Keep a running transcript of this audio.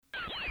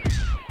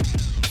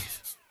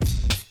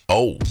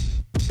Oh,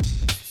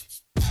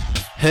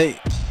 Hey,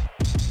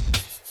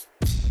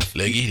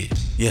 let's get it.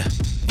 yeah,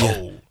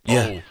 Oh,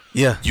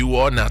 yeah. You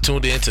are now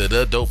tuned into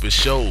the dopest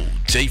show.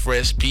 J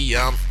Fresh P,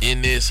 I'm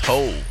in this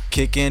hole.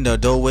 Kicking the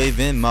door,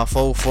 waving my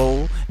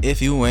fofo.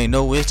 If you ain't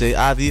know, it's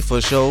J.I.V. for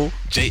show.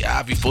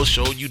 J.I.V. for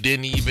show, you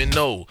didn't even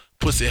know.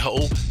 Pussy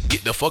hoe,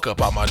 get the fuck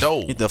up out my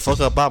door. Get the fuck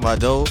up out my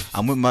door.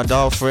 I'm with my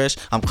dog Fresh.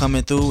 I'm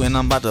coming through and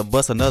I'm about to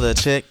bust another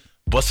check.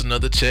 Bust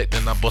another check,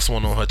 then I bust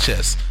one on her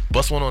chest.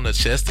 Bust one on the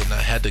chest, then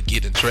I had to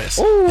get dressed.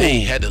 Ooh. Hey,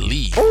 had to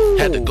leave, Ooh.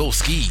 had to go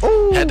ski,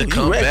 Ooh, had to you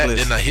come back,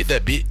 reckless. then I hit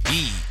that bit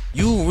E.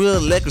 You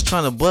real Likkle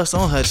trying to bust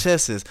on her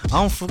chesses.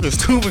 I'm fucking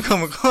stupid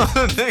coming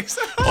next.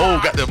 Oh,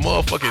 got that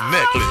motherfucking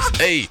necklace.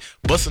 Hey,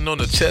 busting on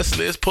the chest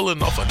list,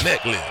 pulling off a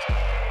necklace.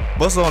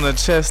 Bust on the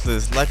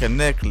chestless like a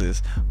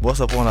necklace. Bust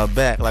up on her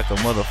back like a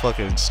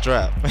motherfucking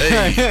strap.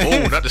 Hey,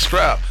 oh, not the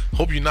strap.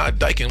 Hope you not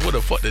dyking. What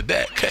the fuck did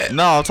that cat?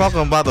 No, I'm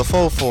talking about the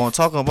fofo. I'm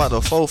talking about the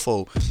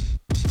fofo.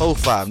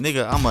 4-5,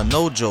 nigga. I'm a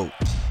no joke.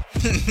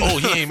 Oh,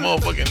 he ain't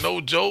motherfucking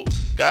no joke.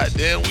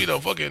 Goddamn, we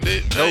done fucking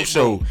did. Dope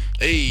show.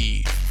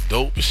 Hey,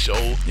 dope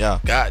show. Yeah.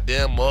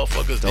 Goddamn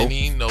motherfuckers Dope. didn't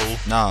even know.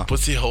 Nah.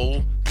 Pussy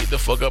hole, get the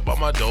fuck up on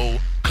my door.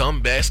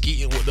 Come back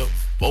skeeting with the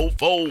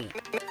fofo.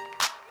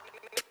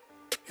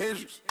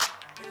 Hendrix.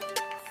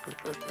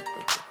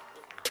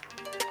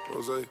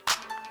 Jose.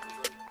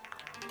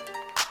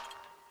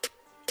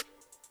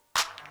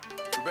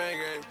 Bang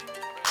gang.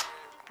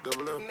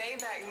 Double M.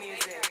 Maybach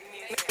music.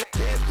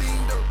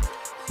 Everything dope.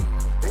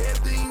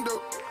 Everything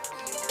dope.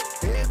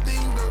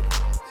 Everything dope.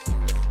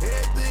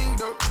 Everything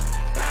dope.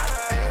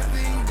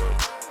 Everything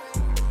dope.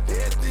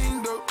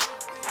 Everything dope.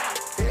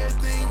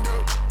 Everything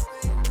dope.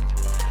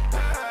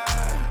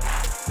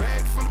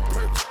 Bag full of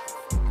perks.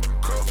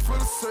 Clothes full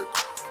of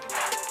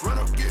search. Run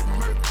up, get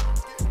murked.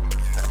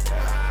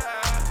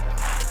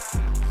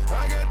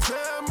 I got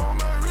time on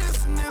my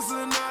wrist and it's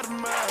another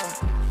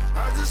mile.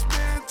 I just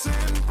spent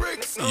 10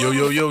 bricks.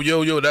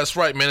 Yo, that's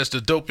right, man. It's the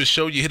dopest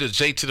show. You hit a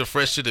J to the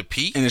fresh to the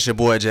P. And it's your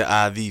boy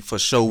J.I.V. for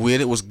show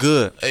with it. Was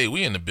good. Hey,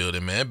 we in the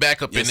building, man.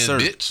 Back up Yes, in this sir.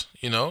 bitch.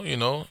 You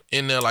know,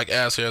 in there like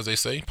ass hair, as they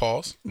say.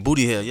 Pause.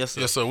 Booty hair, yes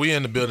sir. Yes, sir. We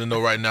in the building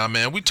though right now,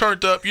 man. We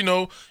turned up,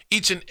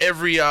 each and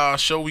every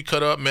show we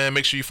cut up, man.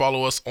 Make sure you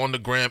follow us on the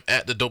gram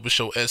at the dopest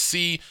show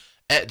SC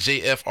at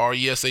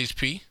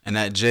JFRESHP. And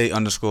that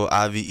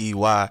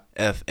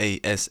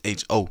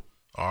J_IVEYFASHO.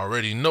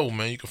 Already know,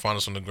 man. You can find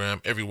us on the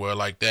gram everywhere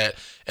like that.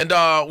 And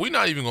we're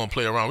not even gonna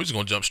play around. We're just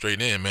gonna jump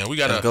straight in, man.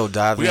 Let's go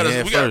dive in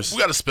head first. We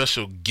got a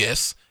special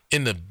guest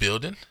in the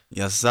building.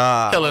 Yes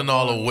sir. Hailing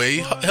all the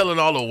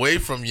way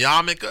from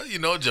Jamaica,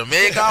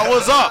 Jamaica.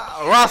 What's up?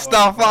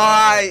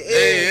 Rastafari.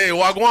 Hey,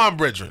 Wagwan,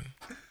 brethren.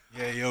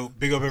 Yeah, yo,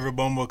 big up every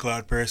Bumble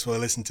Cloud person who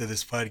listen to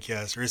this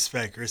podcast.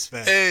 Respect.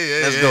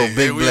 Hey, Let's go.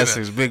 Big we in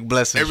blessings. Big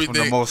blessings from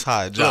Everything- the Most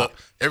High. Look,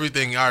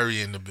 everything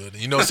Irie in the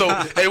building. So,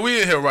 hey,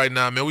 we in here right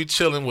now, man. We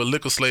chilling with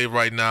Likkle Slave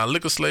right now.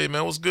 Likkle Slave,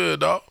 man, what's good,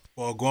 dog?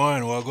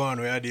 Wagwan,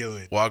 what I deal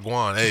with.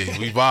 Wagwan, hey,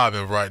 we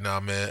vibing right now,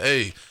 man.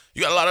 Hey,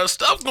 you got a lot of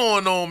stuff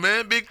going on,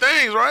 man. Big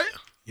things, right?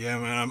 Yeah,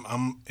 man,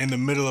 I'm in the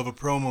middle of a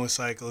promo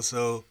cycle,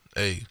 so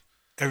Hey,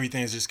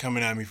 everything's just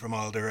coming at me from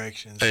all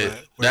directions. Hey,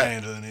 but we're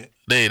handling it.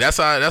 hey, that's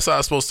how it's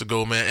supposed to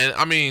go, man. And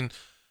I mean,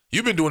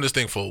 you've been doing this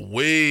thing for a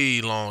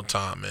way long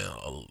time, man.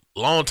 A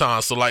long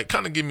time. So, like,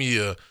 kind of give me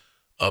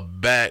a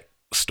back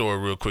story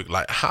real quick.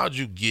 Like, how'd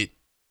you get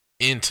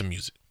into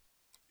music?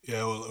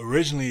 Yeah, well,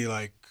 originally,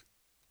 like,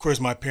 of course,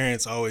 my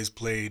parents always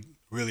played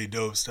really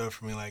dope stuff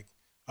for me. Like,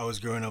 I was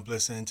growing up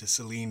listening to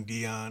Celine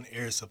Dion,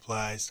 Air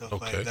Supply, stuff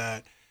Okay. like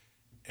that.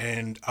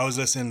 And I was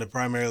listening to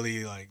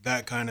primarily, like,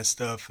 that kind of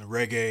stuff and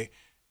reggae.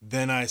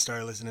 Then I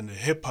started listening to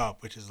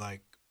hip-hop, which is,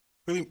 like,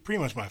 really pretty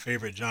much my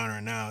favorite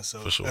genre now.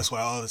 So For sure. that's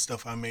why all the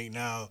stuff I make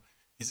now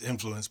is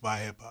influenced by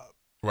hip-hop.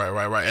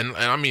 Right. And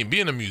I mean,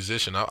 being a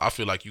musician, I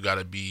feel like you got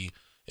to be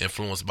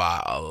influenced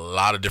by a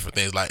lot of different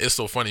things. Like, it's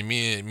so funny.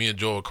 Me and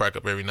Joe will crack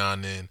up every now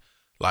and then.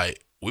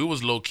 Like, we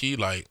was low key.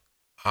 Like,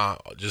 I'm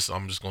just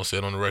gonna say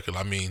it on the record.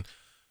 I mean,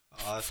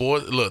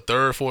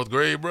 third, fourth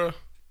grade, bro.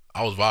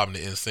 I was vibing to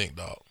NSYNC,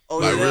 dog. Oh,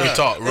 like yeah. real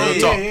talk. Real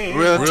talk. Hey,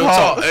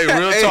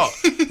 real talk.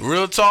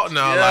 Real talk.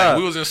 Now, Yeah. like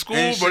we was in school,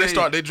 Ain't bro.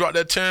 shit. They dropped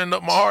that tearing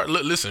up my heart.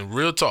 Listen,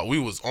 real talk. We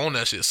was on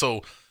that shit.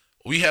 So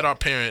we had our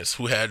parents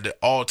who had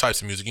all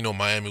types of music.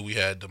 Miami. We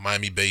had the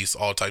Miami bass,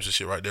 all types of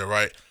shit right there,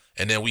 right?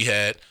 And then we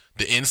had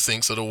the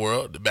NSYNCs of the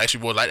world, the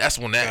Backstreet Boys. Like that's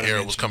when that Gotta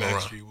era was mention coming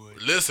around. Backstreet Boys.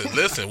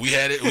 Listen. We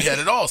had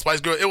it all.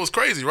 Spice Girl. It was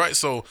crazy, right?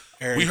 So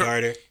Aaron we heard.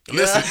 Carter.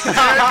 Listen,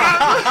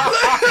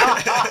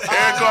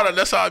 Aaron Carter,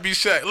 that's how I be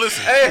Shaq.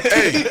 Listen,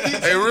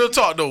 hey, real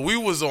talk though, we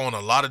was on a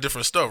lot of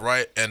different stuff,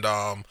 right? And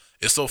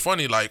it's so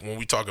funny, like when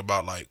we talk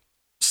about like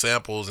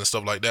samples and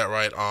stuff like that,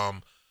 right?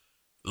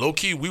 Low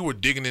key, we were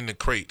digging in the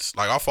crates.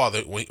 Like our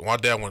father, my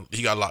dad, when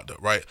he got locked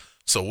up, right?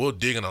 So we're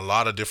digging a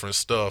lot of different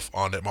stuff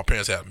on that my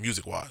parents had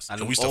music wise.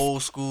 And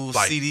old school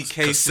like CD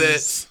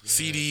cases.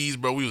 cassettes, CDs,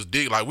 bro. We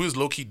was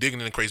low key digging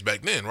in the crates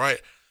back then, right?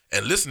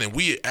 And listening,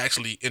 we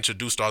actually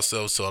introduced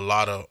ourselves to a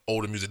lot of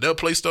older music. They'll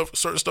play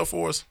certain stuff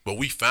for us, but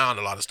we found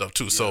a lot of stuff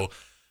too. Yeah. So,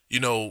 you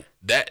know,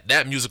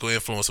 that musical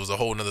influence was a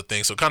whole nother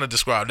thing. So kind of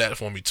describe that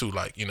for me too.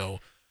 Like, you know,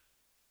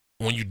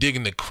 when you dig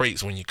in the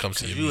crates when you come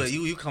to your music.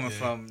 You coming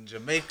from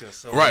Jamaica,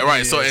 so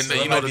right. So and so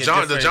you it know might the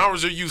be a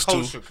genres you're used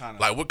to. kinda.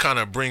 Like, what kind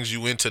of brings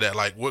you into that?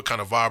 Like, what kind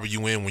of vibe are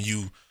you in when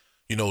you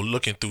know,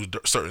 looking through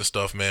certain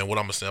stuff, man? What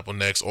I'm gonna sample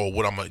next, or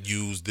what I'm gonna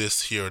use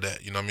this here or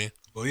that. You know what I mean?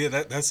 Well, yeah,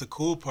 that's the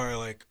cool part.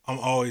 Like, I'm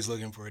always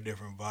looking for a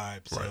different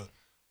vibe. So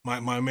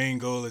Right. my main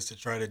goal is to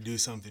try to do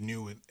something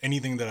new with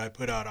anything that I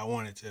put out. I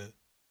want it to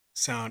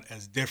sound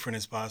as different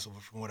as possible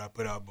from what I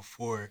put out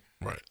before.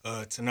 Right.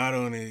 To not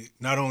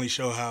only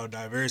show how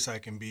diverse I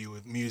can be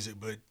with music,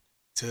 but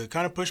to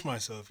kind of push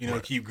myself, you know,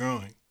 Right. keep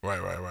growing.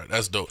 Right.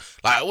 That's dope.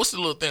 Like, what's the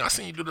little thing? I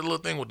seen you do the little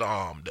thing with the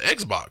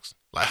Xbox.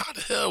 Like, how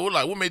the hell?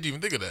 What made you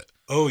even think of that?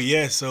 Oh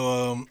yeah,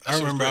 so I shit was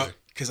remember crazy.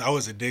 because I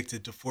was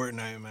addicted to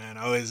Fortnite, man.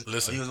 I was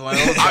Listen, He was one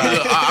of those guys.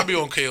 I be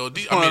on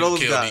KOD. One I of mean those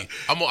KOD. guys.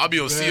 I be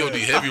on COD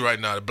Yeah. heavy right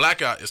now. The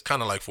Blackout is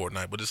kind of like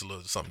Fortnite, but it's a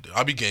little something different.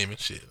 I be gaming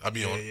shit. I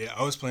be on. Yeah,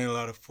 I was playing a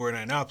lot of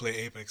Fortnite. Now I play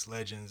Apex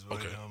Legends, but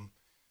Okay.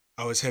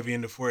 I was heavy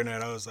into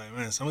Fortnite. I was like,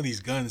 man, some of these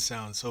guns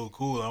sound so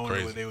cool. I wonder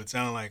Crazy. what they would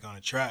sound like on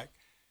a track.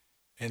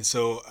 And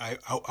so I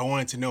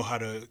wanted to know how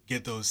to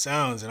get those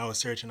sounds, and I was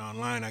searching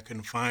online. I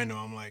couldn't find them.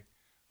 I'm like,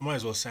 I might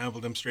as well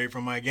sample them straight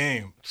from my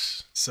game.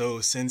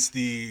 So since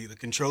the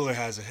controller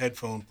has a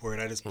headphone port,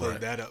 I just plugged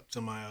Right. that up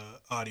to my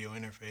audio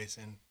interface,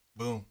 and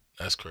boom.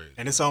 That's crazy.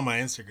 And it's on my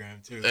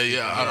Instagram too. Hey,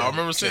 yeah, I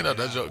remember seeing that.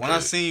 That joke. When I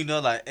crazy. seen you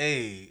know, like,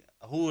 hey,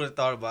 who would have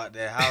thought about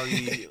that? How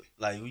you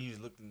like when you was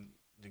looking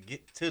to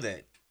get to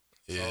that?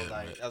 Yeah, So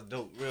like man. that's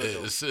dope, real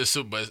dope. It's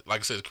super, but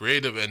like I said, it's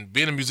creative, and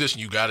being a musician,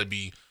 you got to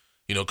be,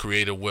 you know,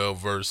 creative, well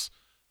versed,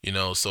 you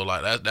know. So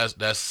like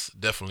that's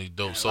definitely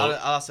dope. And So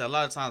I'll say a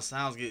lot of times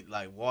sounds get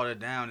like watered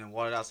down and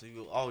watered out, so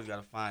you always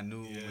gotta find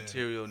new Yeah.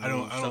 material, new I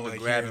don't stuff to like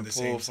grab hearing and the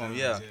pull same from. sounds,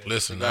 Yeah. yeah.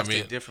 listen, You I gotta stay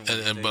mean, different and,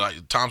 with and the but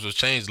like times have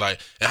changed. Like,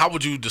 and how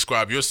would you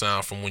describe your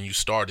sound from when you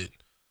started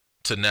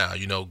to now?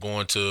 You know,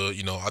 going to,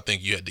 you know, I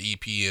think you had the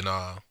EP in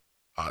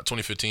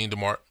 2015,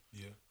 DeMarc.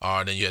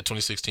 Yeah. Then you had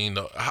 2016.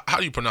 How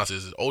do you pronounce it?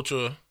 Is it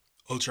Ultra?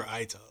 Ultra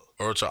Ito.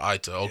 Ultra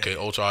Ita. Okay, Yeah.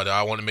 Ultra Ita.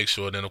 I want to make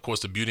sure. Then, of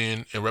course, the Beauty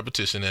and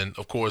Repetition, and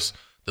of course,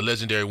 the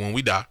legendary When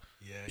We Die.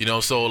 Yeah. You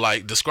know, so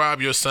like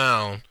describe your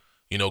sound,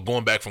 you know,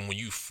 going back from when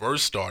you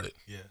first started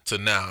Yeah. to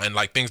now, and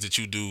like things that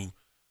you do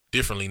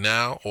differently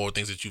now, or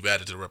things that you've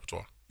added to the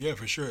repertoire. Yeah,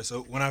 for sure.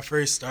 So when I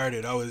first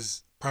started, I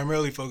was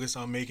primarily focused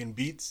on making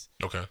beats.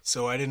 Okay.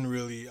 So I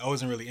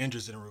wasn't really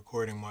interested in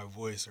recording my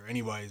voice or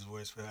anybody's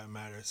voice for that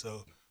matter.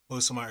 So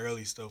most of my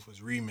early stuff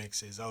was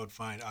remixes. I would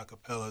find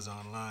acapellas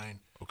online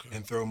Okay.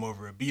 and throw them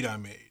over a beat I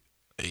made.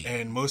 Hey.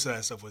 And most of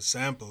that stuff was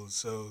samples.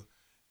 So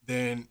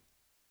then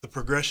the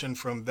progression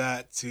from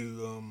that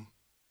to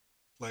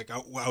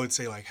I would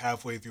say like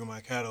halfway through my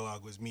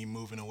catalog was me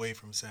moving away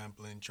from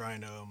sampling,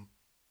 trying to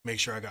make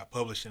sure I got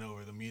publishing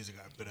over the music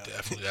I put out.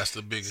 Definitely, that's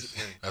the biggest.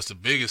 That's the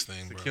biggest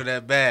thing, bro. Secure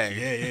that bag.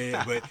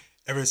 Yeah. But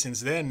ever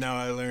since then, now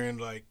I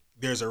learned like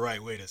there's a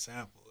right way to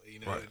sample. You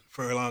know, Right.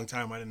 for a long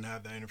time I didn't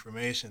have that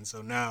information.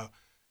 So now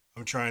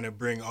I'm trying to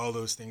bring all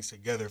those things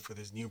together for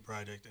this new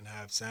project and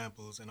have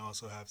samples and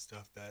also have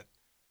stuff that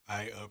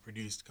I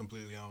produced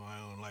completely on my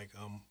own,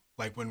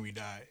 like When We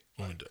Die.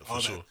 When We Die, for all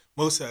sure. that.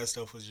 Most of that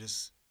stuff was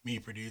just me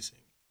producing.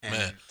 And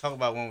Man. talk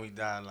about When We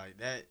Die like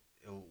that.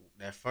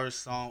 That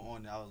first song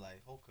on there, I was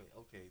like,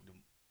 okay.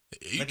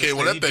 He Like I came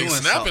with said, that thing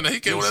doing snapping. something. He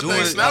came You with that doing thing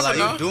it. I was snapping.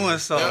 like, Huh? you doing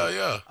something.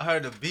 Yeah. I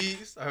heard the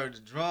beats, I heard the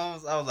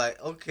drums. I was like,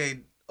 okay,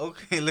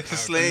 Likkle I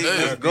Slave,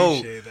 Hey. let's go.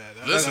 appreciate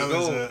that. Listen, that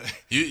was, go.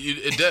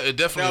 It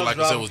definitely, like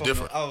I said, was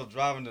different. I was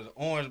driving to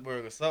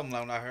Orangeburg or something.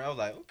 Like when I heard, I was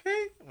like,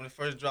 okay. When it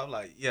first dropped,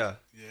 like, yeah,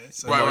 yeah.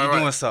 So Right, you're right.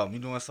 doing something.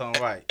 You're doing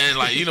something right. And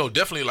like, you know,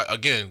 definitely, like,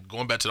 again,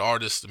 going back to the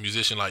artist, the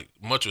musician, like,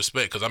 much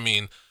respect, because I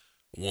mean,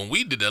 when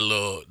we did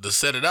the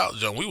Set It Out,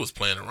 John, we was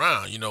playing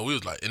around. You know, we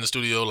was like in the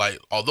studio. Like,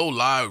 although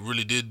live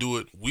really did do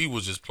it, we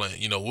was just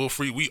playing. You know,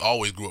 we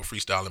always grew up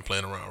freestyling,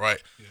 playing around, right?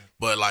 Yeah.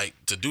 But like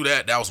to do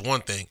that was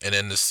one thing, and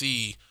then to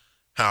see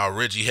how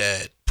Reggie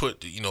had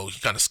put, you know, he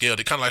kind of scaled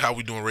it, kind of like how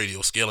we doing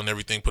radio, scaling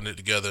everything, putting it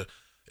together.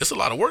 It's a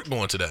lot of work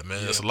going to that,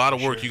 man. Yeah, It's a lot of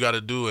for work sure. you got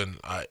to do, and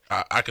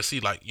I could see,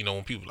 like, you know,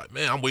 when people like,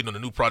 man, I'm waiting on a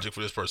new project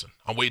for this person.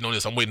 I'm waiting on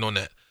this. I'm waiting on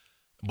that.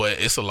 But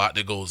it's a lot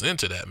that goes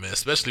into that, man,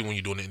 especially when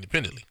you're doing it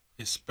independently.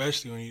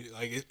 especially when you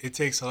like it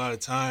takes a lot of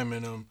time,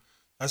 and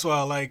that's why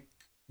I like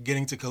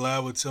getting to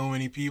collab with so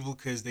many people,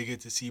 because they get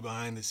to see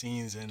behind the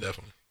scenes, and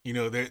Definitely. you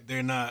know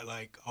they're not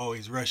like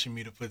always rushing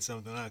me to put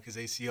something out, because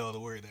they see all the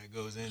work that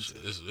goes into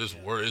it.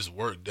 It's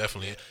work,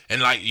 definitely.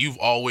 And like, you've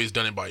always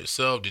done it by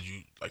yourself. Did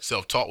you like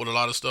self-taught with a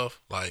lot of stuff?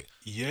 Like,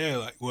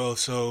 Yeah,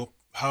 so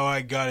how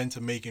I got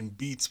into making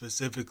beats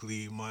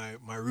specifically, my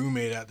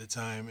roommate at the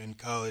time in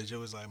college, it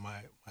was like my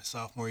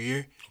sophomore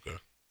year. okay.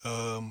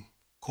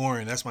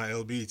 Corin, that's my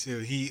LB too.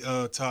 He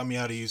taught me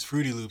how to use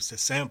Fruity Loops to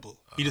sample.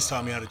 He just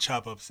taught me how to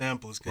chop up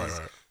samples, because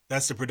Right.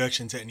 that's the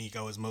production technique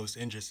I was most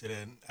interested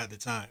in at the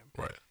time.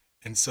 Right.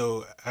 And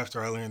so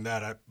after I learned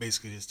that, I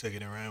basically just took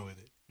it and ran with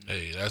it.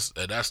 Hey, that's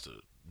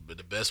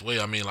the best way.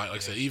 I mean, like I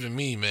said, even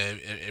me, man,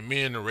 and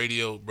me in the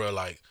radio, bro,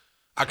 like,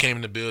 I came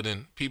in the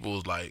building, people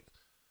was like,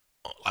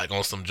 like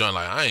on some joint,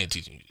 like I ain't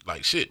teaching you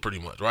like shit pretty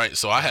much, right?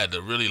 So I had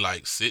to really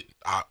like sit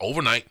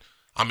overnight.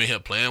 I'm in here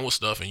playing with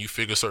stuff and you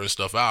figure certain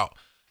stuff out.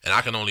 And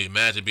I can only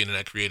imagine being in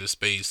that creative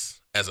space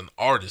as an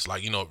artist.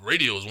 Like,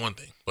 radio is one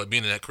thing, but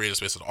being in that creative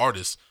space as an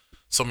artist,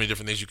 so many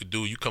different things you could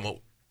do. You come up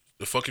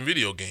with a fucking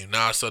video game.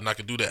 Now all of a sudden I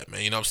can do that,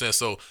 man. You know what I'm saying?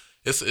 So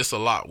it's a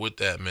lot with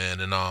that, man.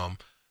 And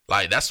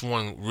like that's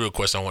one real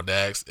question I want to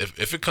ask.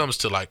 If it comes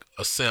to like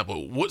a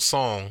sample, what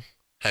song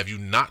have you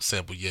not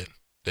sampled yet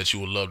that you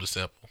would love to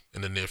sample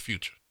in the near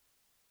future?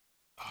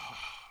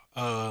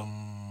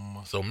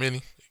 So many.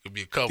 It could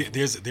be a couple.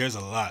 There's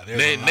a lot.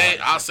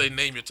 I'll say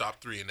name your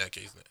top 3 in that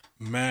case then.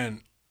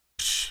 Man,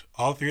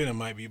 all 3 of them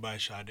might be by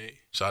Sade.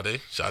 Sade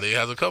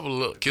has a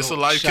couple of Kiss of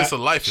Life. Kiss of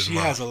Life is She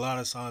mine. has a lot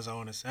of songs I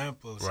want to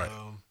sample. Right.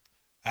 So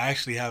I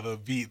actually have a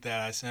beat that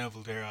I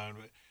sampled her on,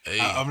 but Hey.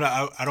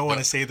 I don't want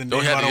to say the name.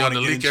 Don't have I don't want to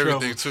to get in leak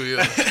trouble. everything too.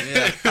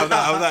 Yeah. I'm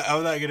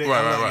not gonna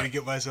Right.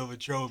 get myself in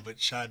trouble. But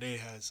Sade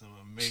has some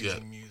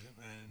amazing music,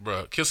 man.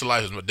 Bro, Kiss of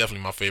Life is definitely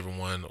my favorite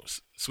one.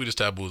 Sweetest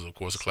Taboo is of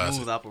course a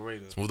classic.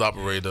 Smooth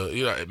Operator.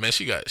 Yeah, man,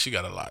 she got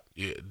a lot.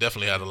 Yeah,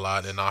 definitely had a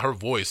lot. And her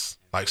voice,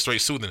 like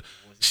straight soothing.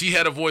 She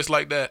had a voice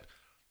like that.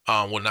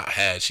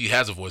 She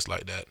has a voice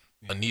like that.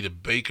 Anita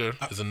Baker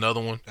is another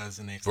one. That's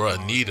the name. Bro,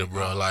 Anita,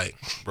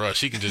 bro,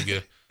 she can just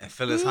get. And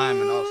Phyllis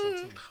Hyman also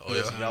too. Oh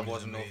yeah. Y'all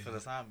boys know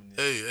Phyllis Hyman.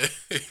 Hey.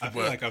 I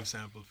feel like I've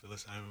sampled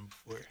Phyllis Hyman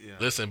before. Yeah.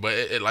 Listen, but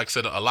it like I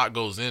said, a lot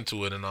goes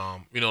into it, and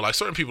like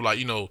certain people, like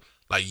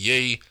like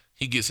Ye,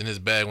 he gets in his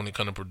bag when it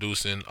comes to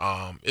producing.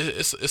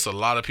 It's a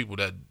lot of people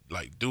that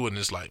like do it, and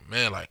it's like,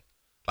 man, like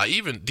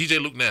even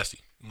DJ Luke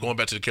Nasty, going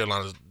back to the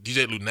Carolinas,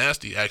 DJ Luke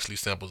Nasty actually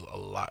samples a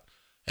lot,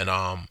 and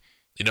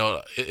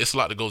it's a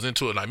lot that goes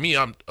into it. Like me,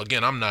 I'm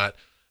not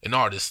an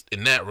artist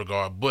in that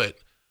regard, but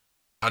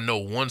I know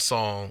one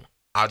song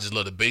I just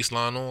love the bass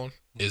line on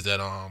is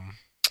that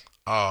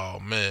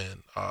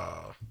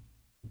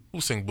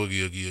who sing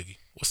Boogie Oogie Oogie?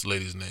 What's the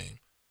lady's name?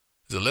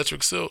 Is it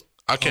Electric Silk?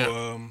 I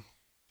can't.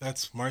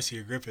 That's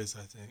Marcia Griffiths,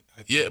 I think.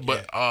 Yeah,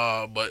 but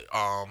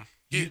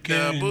You get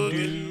down can boogie.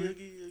 do-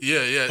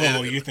 Yeah.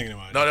 Oh, you're thinking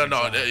about No.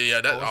 different song.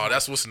 Yeah,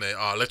 that's what's the name?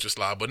 Electric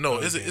Slide. But no,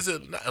 is Okay.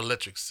 it not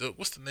Electric Silk?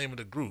 What's the name of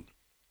the group?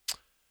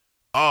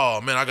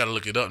 Oh man, I gotta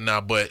look it up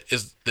now. But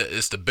it's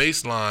the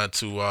bass line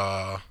to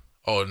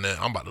oh man,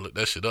 I'm about to look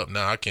that shit up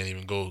now. I can't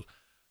even go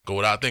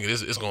without thinking.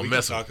 It's gonna We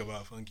mess can with. talk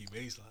about funky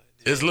bass line.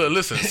 It's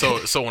listen.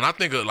 So when I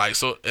think of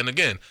and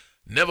again,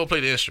 never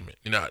play the instrument.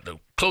 The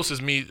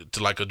closest me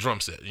to like a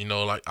drum set.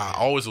 Like I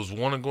always was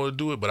wanting to go to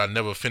do it, but I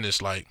never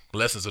finished like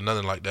lessons or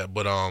nothing like that.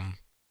 But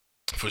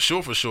for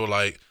sure,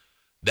 like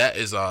that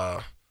is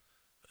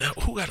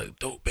who got a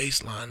dope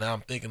bass line? Now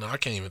I'm thinking I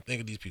can't even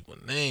think of these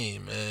people's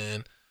name,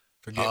 man.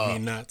 Forget Me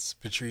Nuts,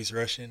 Patrice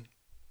Rushen.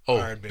 Oh,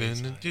 Hard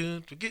bass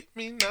line. forget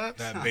me not.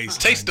 That bass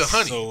Taste the line's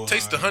honey. so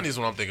Taste the hard. honey is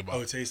what I'm thinking about.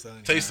 Oh, Taste the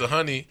Honey. Taste the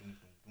honey,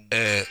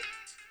 and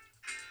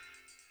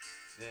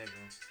There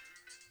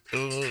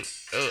you go.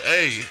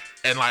 hey,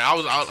 and like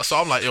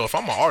I'm like, yo, if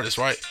I'm an artist,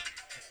 right?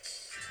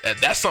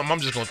 That's something I'm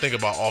just gonna think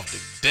about off the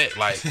deck.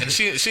 Like, and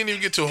she didn't even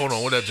get to hold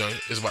on. What that joint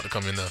is about to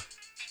come in now.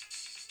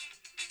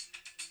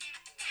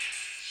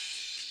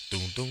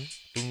 Doom doom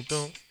doom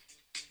doom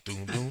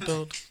doom doom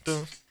doom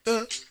doom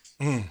doom.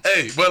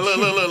 Hey, but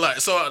look,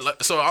 like so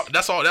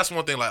that's all. That's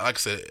one thing. Like I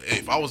said,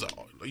 if I was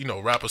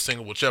a rapper,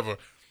 singer, whichever,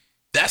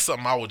 that's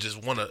something I would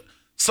just want to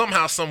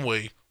somehow, some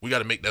way. We got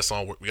to make that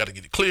song work. We got to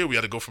get it clear. We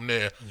got to go from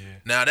there. Yeah.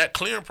 Now that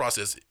clearing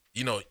process,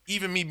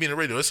 even me being a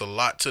radio, it's a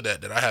lot to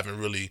that I haven't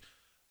really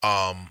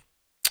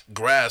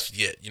grasped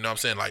yet. You know what I'm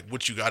saying? Like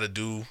what you got to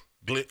do,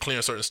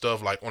 clearing certain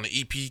stuff. Like on the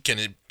EP, can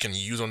you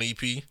use on the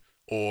EP,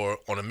 or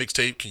on a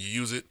mixtape, can you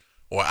use it,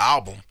 or an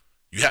album?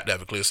 You have to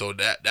have it clear. So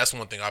that's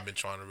one thing I've been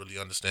trying to really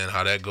understand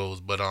how that goes.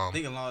 But I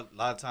think a lot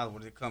of times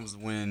when it comes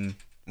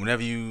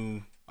whenever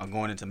you are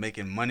going into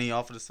making money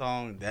off of the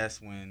song, that's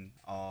when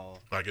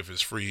like if it's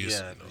free,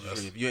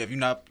 if you're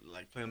not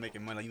like planning on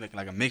making money, like you making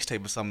like a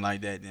mixtape or something like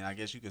that, then I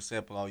guess you can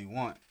sample all you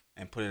want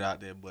and put it out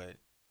there. But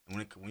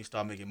when you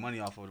start making money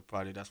off of the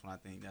project, that's when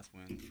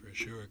For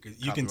sure,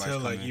 because you can tell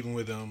like even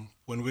with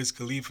when Wiz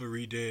Khalifa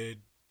he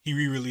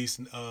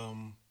re-released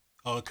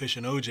All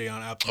Cushion OJ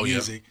on Apple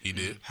Music. He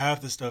did. Half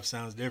the stuff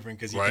sounds different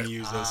because you can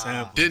use those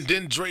samples.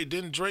 Didn't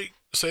Drake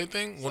same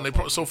thing when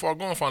So Far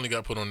Gone finally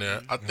got put on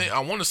there? I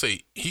want to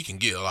say he can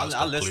get a lot of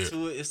stuff cleared. I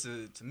listen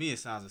to it. To me, it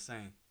sounds the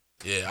same.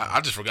 Yeah, I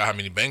just forgot how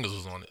many bangers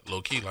was on it.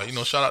 Low key, like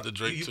shout out to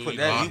Drake You too. put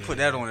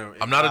that on there.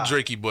 I'm not a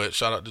Drakey, but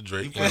shout out to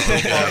Drake. So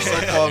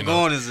Far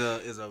Gone is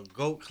a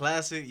GOAT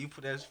classic. You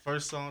put that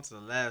first song to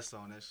the last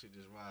song, that shit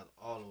just rides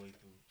all the way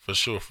through. For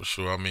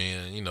sure. I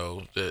mean,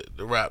 the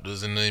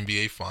Raptors in the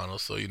NBA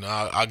Finals, so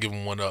I'll give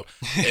them one up.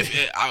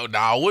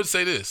 I would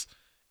say this: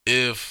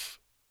 if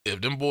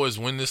them boys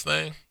win this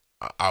thing,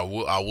 I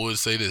would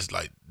say this: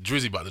 like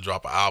Drizzy about to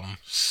drop an album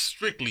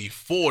strictly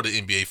for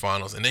the NBA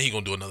Finals, and then he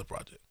gonna do another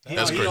project.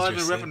 That's crazy. He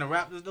always been repping the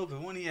Raptors though,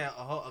 because when he had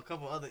a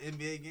couple other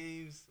NBA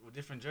games with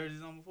different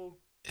jerseys on before.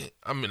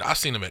 I mean, I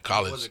seen him at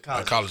college,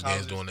 college college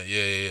games doing that.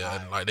 Yeah.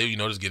 And like they,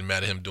 just getting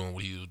mad at him doing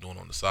what he was doing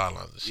on the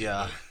sidelines and shit.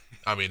 Yeah.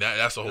 I mean,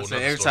 that's a whole So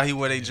nother every story. time he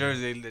wear their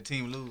jersey, the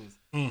team lose.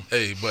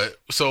 Hey, but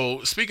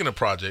so speaking of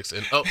projects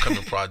and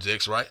upcoming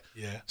projects, right?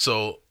 Yeah.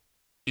 So,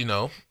 you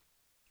know,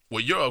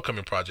 with your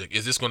upcoming project,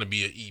 is this going to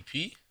be an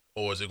EP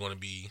or is it going to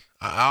be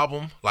an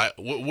album? Like,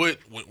 what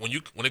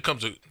when it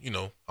comes to, you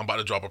know, I'm about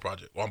to drop a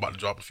project or I'm about to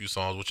drop a few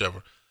songs,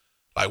 whichever.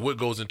 Like, what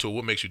goes into it?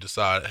 What makes you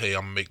decide, hey,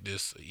 I'm gonna make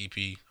this an EP,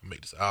 I'm gonna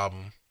make this an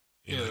album?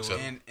 You know, Yeah, et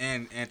cetera?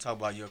 And talk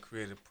about your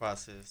creative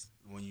process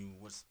what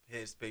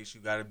headspace you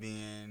gotta be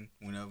in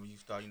whenever you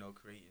start,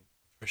 creating.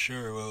 For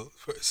sure. Well,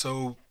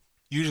 so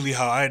usually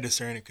how I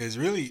discern it, because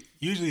really,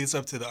 usually it's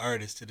up to the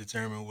artist to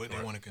determine what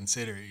they want to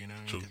consider. You know,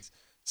 True. 'Cause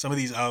some of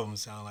these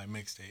albums sound like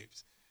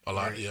mixtapes. A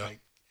lot, Or, yeah.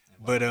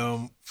 But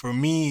for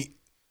me,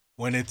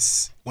 when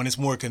it's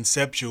more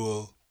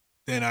conceptual,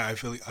 then I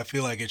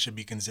feel like it should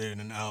be considered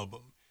an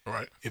album.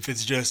 Right. If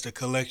it's just a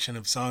collection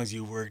of songs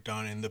you've worked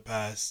on in the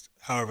past,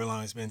 however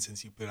long it's been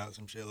since you put out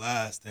some shit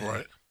last, then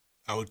Right.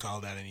 I would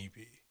call that an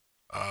EP.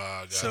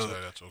 Gotcha. So,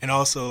 Gotcha. and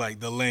also like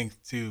the length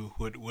too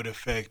would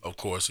affect Of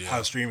course, yeah.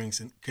 how streaming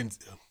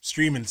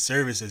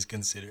services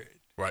consider it.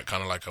 Right,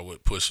 kind of like how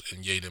what Push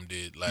and Ye them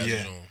did last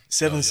Yeah, June.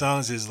 7 Yeah.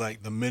 songs is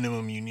like the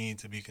minimum you need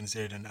to be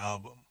considered an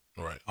album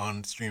Right.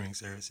 on streaming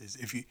services.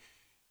 If you,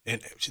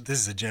 and this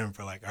is a gem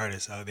for like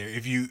artists out there.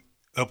 If you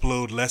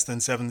upload less than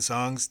 7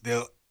 songs,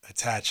 they'll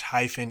attach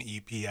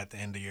 -EP at the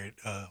end of your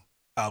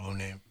album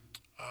name.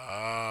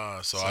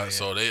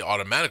 So they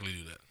automatically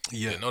do that.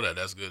 Yeah. Didn't know that.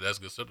 That's good. That's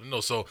good stuff to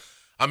know. So,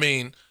 I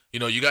mean,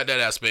 you got that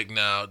aspect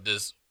now.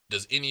 Does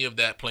any of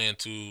that play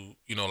into,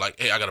 like,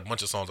 hey, I got a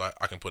bunch of songs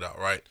I can put out,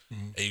 right?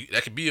 Mhm. And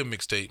that could be a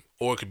mixtape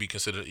or it could be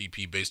considered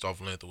EP based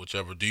off length or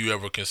whichever. Do you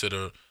ever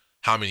consider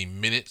how many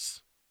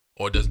minutes,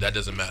 or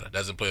doesn't matter?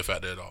 Doesn't play a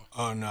factor at all?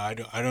 Oh no, I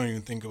don't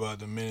even think about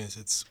the minutes.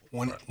 It's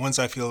once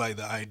I feel like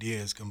the idea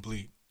is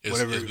complete,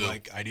 whatever it's good.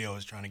 like idea I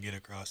was trying to get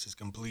across is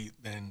complete,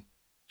 then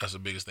That's the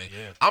biggest thing.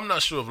 Yeah. I'm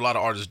not sure if a lot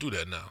of artists do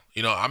that now.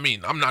 I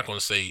mean, I'm not going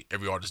to say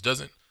every artist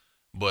doesn't,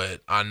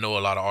 but I know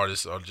a lot of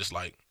artists are just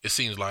like, it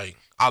seems like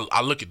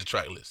I look at the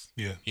track list,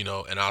 yeah.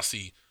 and I'll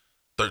see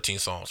 13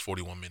 songs,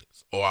 41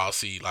 minutes, or I'll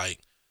see like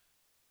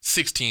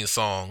 16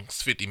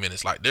 songs, 50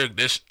 minutes. Like they're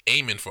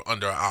aiming for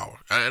under an hour,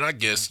 and I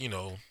guess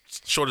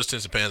short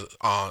attention spans,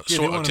 Yeah, they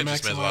short want to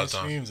attention spans a lot maximize of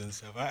times. streams and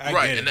stuff. I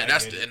Right, get and it,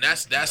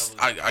 that's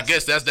I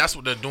guess that's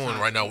what they're doing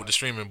right now with the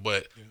streaming.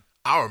 But Yeah.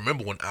 I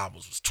remember when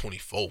albums was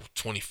 24,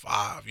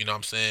 25. You know what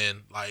I'm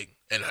saying? Like,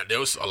 and there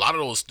was a lot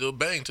of those still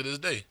bang to this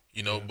day.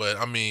 But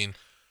I mean,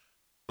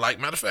 like,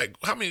 matter of fact,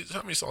 how many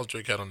songs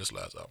Drake had on this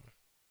last album?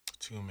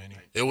 Too many.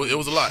 It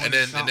was a lot. And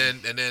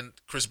 20 then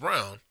Chris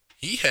Brown,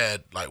 he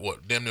had like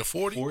what, damn near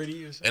 40.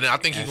 40 or something. And then I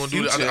think he's And gonna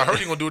do it. Future- I heard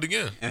he's gonna do it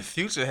again. And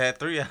Future had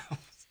 3 albums.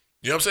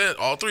 You know what I'm saying?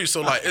 All 3.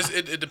 So like,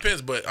 it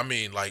depends. But I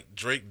mean, like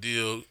Drake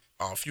deal,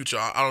 Future.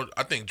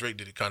 I think Drake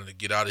did it kind of to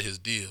get out of his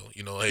deal.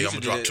 Hey, I'm gonna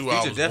drop 2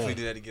 albums. Future definitely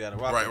boom. did that to get out of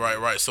rock.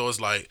 Right. So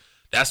it's like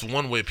that's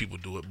one way people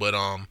do it. But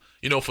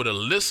for the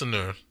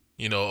listener,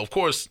 of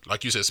course,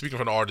 like you said, speaking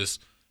from the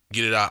artist,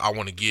 get it out. I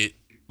want to get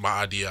my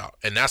idea out,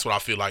 and that's what I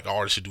feel like an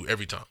artist should do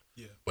every time.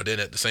 Yeah. But then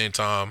at the same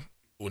time,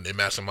 when they're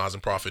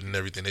maximizing profit and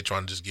everything, they're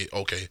trying to just get,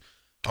 okay,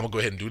 I'm gonna go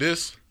ahead and do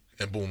this,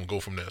 and boom, go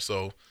from there.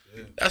 So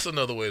that's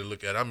another way to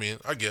look at it. I mean,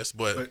 I guess,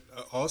 but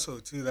also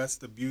too, that's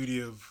the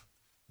beauty of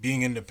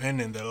being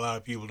independent that a lot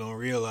of people don't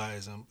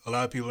realize. A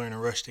lot of people are in a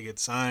rush to get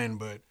signed,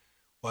 but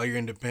while you're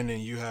independent,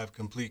 you have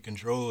complete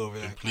control over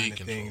that Complete kind of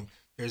control. thing.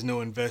 There's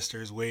no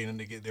investors waiting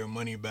to get their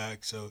money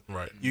back, so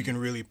right. you can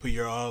really put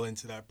your all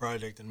into that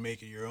project and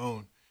make it your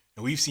own.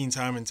 And we've seen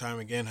time and time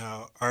again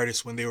how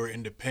artists, when they were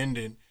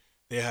independent,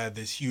 they had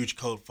this huge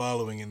cult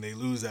following, and they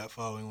lose that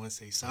following once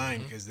they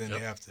sign because then Yep.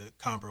 they have to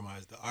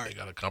compromise the art. They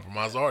gotta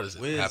compromise artists.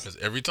 It Wiz- happens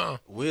every time.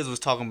 Wiz was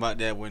talking about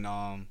that when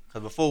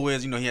cause before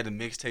Wiz, he had the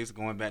mixtapes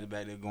going back to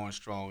back, they're going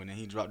strong, and then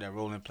he dropped that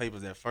Rolling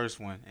Papers, that first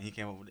one, and he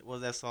came up with what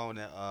was that song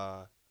that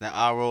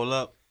I Roll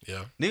Up.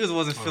 Yeah. Niggas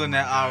wasn't feeling my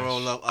that I gosh.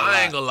 Roll Up.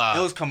 I ain't gonna lie.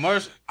 It was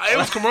commercial. It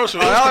was commercial.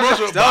 It Oh, was that was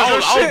commercial. your- But that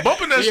was I your was shit.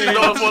 bumping that shit Yeah,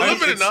 though for a I little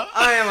minute now.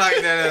 I ain't like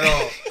that at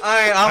all.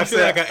 I feel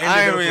like I ended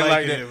ain't up really like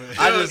liking that. it,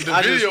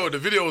 but- The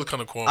video was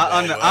kind of corny.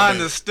 I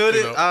understood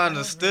it. You know. I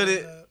understood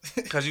it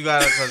because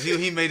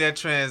he made that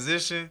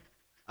transition.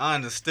 I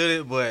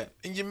understood it, but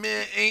And your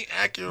man ain't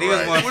accurate.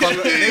 niggas Right. want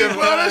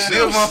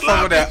to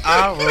fuck with that.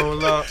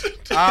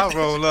 I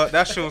roll up.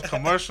 That shit was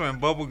commercial and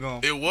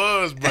bubblegum. It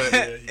was, but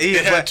He-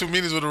 it had but- 2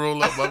 meanings with a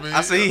roll up. I mean, I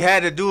said he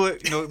had to do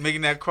it,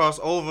 making that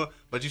crossover.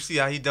 But you see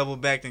how he double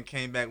backed and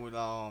came back with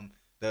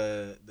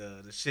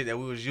the shit that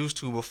we was used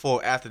to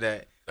before. After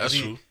that, That's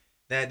He- true.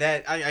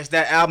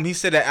 That album. He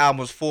said that album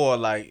was for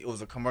like it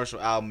was a commercial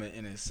album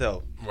in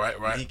itself. Right.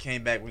 And he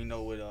came back, with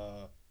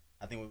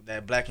I think with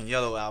that Black and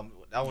Yellow album.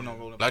 That one on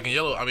Rolling. Black and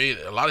Yellow. I mean,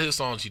 a lot of his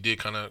songs he did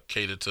kind of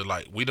cater to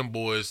like We Them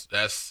Boys.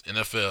 That's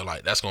NFL.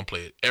 Like that's gonna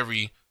play at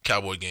every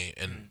Cowboy game,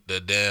 and the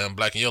damn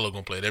Black and Yellow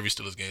gonna play at every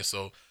Steelers game.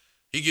 So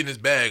he getting his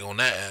bag on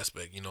that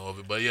aspect, of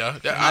it. But yeah,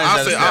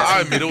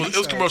 I admit it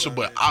was commercial.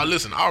 But I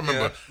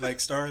remember. Like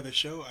Star of the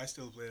Show, I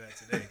still play that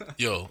today.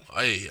 Yo,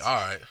 hey, all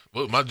right.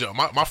 Well, my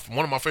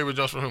one of my favorite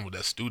jumps from him was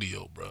that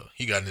studio, bro.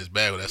 He got in his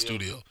bag with that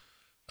studio.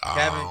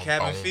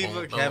 Cabin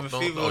Fever.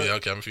 Oh yeah,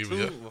 Cabin Fever.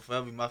 2 Yeah. will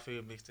forever be my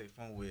favorite mixtape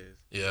from Wiz.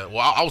 Yeah. Well,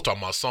 I was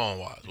talking about song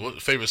wise.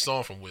 What favorite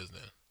song from Wiz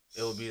then?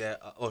 It would be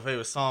that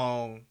favorite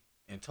song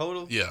in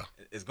total. Yeah.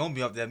 It's gonna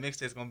be up there.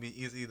 Mixtape. It's gonna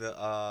be either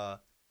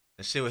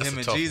the shit with That's him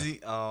a and tough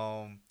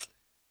Jeezy.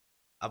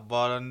 I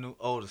bought a new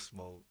Older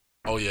Smoke.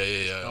 Oh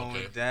yeah. Going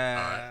Okay. down.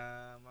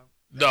 Alright.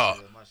 My Dawg.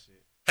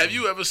 shit. Have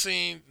you ever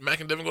seen Mac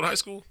and Devin go to high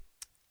school?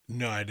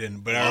 No, I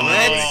didn't, but I remember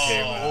when it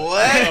came out.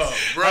 What?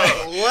 Bro.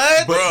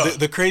 What? But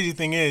the crazy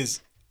thing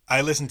is,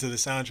 I listened to the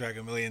soundtrack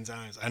a million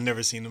times. I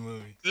never seen the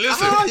movie.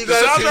 Listen, You the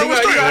gotta soundtrack was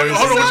see- straight. you gotta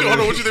Hold see- on,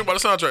 what you think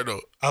about the soundtrack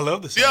though? I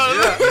love the Yeah,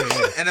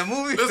 soundtrack. And the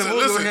movie, Listen,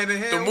 go hand in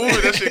hand. the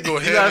movie that shit go You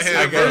hand gotta in see the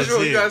hand. gotta visual.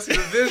 see You it. gotta see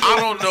the visual. I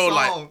don't of know, the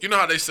like song. you know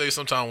how they say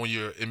sometimes when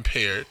you're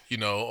impaired,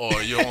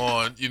 or you're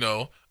on,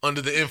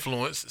 under the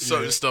influence,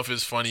 certain stuff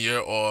is funnier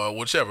or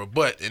whichever.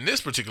 But in this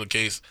particular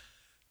case,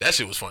 that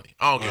shit was funny.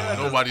 I don't care.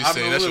 Nobody's I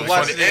saying remember that shit we was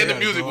watched funny, it. and the Yeah,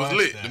 music go was watch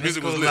lit. that. The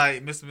music was Mr. lit.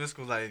 Like, Mr. Misk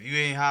was like, if you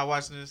ain't high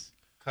watching this,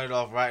 cut it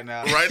off right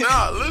now. Right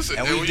now, listen.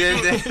 And and we when did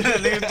you- that.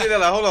 Niggas did that.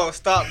 Like, hold on,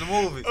 stop the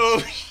movie.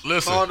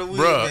 Listen, Call the weed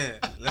bruh.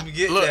 man. Let me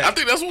get Look, that. I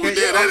think that's what we Yeah,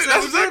 did. I'm That's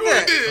saying exactly what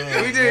we did.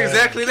 And we did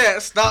exactly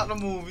that. Stop the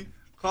movie.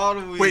 Call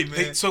the weed Wait,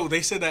 man. so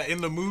they said that in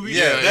the movie?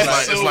 Yeah,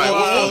 That's it's so like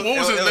wild. what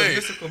was his It name?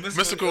 Mystical. He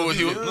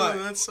was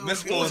That's so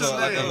Mystical cool. was What's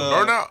his like a name?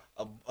 little Burnout.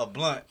 a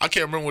blunt. I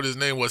can't remember what his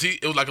name was.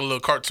 It was like a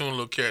little cartoon,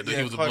 little character.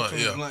 He was a blunt. cartoon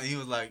Yeah. blunt. He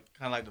was like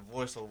kind of like the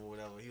voiceover or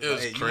whatever. He was It like,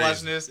 was hey, you crazy.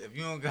 watching this? If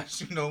you don't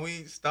got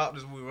weed, stop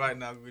this movie right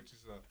now. Go get you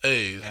some.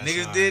 Hey, And That's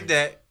niggas hard. did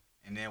that,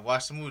 and then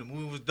watched the movie. The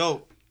movie was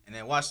dope, and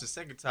then watched the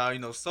second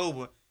time,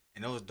 sober,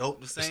 and it was dope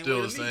the it's same still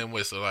way. the to me. same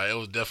way. So like, it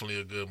was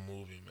definitely a good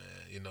movie, man.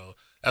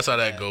 That's how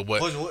that go.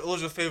 But What was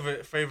your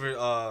favorite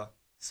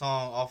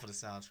song off of the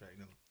soundtrack?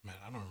 No. Man,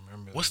 I don't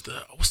remember. what's the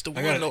I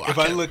one? gotta, though? if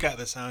I can't- look at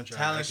the soundtrack,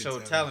 Talent I show.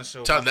 can tell you.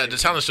 The the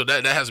talent show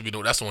that has to be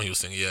that's the one he was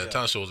singing. Yeah, Yeah.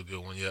 talent show was a good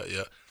one.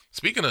 Yeah.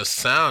 Speaking of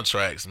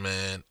soundtracks,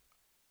 man,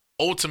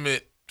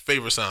 ultimate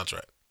favorite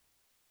soundtrack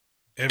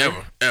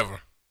ever.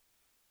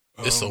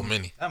 It's so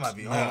many. That might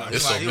be Nah, hard. it's You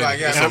so might- you many. might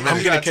get- It's so you many.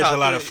 I'm got gonna catch top a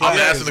lot of three. I'm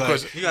flack. asking the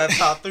 'cause, question. You got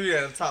top 3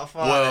 out of top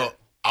 5. Well,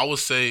 I would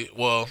say,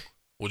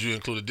 would you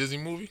include a Disney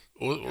movie?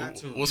 Got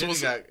to. What's Disney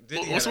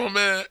what's had my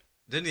man?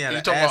 Didn't he have you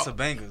an talking ass about- of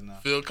bangers now?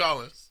 Phil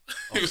Collins.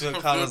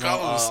 Phil Collins was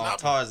on snapping.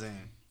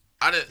 Tarzan.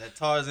 I didn't. That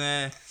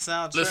Tarzan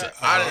soundtrack. Listen,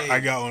 I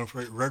got one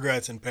for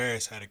Rugrats in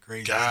Paris had a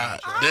crazy God,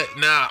 soundtrack.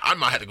 now I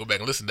might have to go back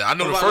and listen to that. I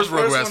know What the about first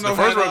Rugrats, one the though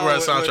first had, Rugrats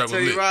with soundtrack was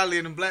Teddy lit. Riley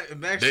and the They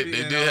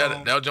Backstreet did have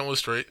it. That jump was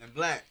straight. and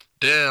Black.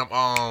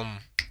 Damn.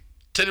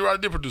 Teddy Riley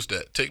did produce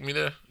that. Take Me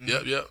There.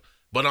 Yep.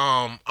 But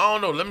I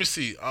don't know. Let me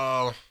see.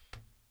 Damn.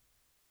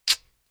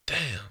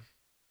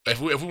 If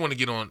we want to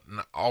get on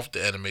off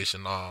the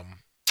animation,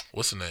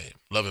 what's the name?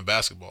 Love and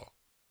Basketball.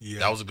 Yeah,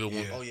 That was a good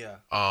one. Oh yeah.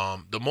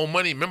 The More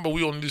Money. Remember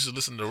we only used to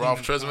listen to the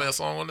Ralph Tresvant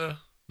song on there.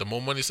 The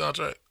More Money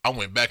soundtrack. I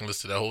went back and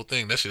listened to that whole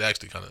thing. That shit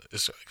actually kind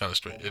of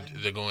straight.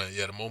 They're going,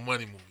 the More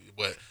Money movie.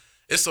 But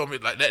it's so many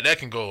like that. That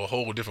can go a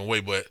whole different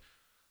way. But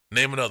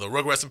name another.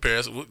 Rugrats in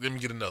Paris. Let me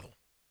get another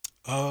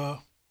one.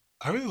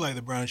 I really like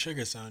the Brown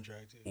Sugar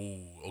soundtrack too.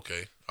 Ooh,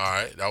 okay. All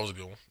right. That was a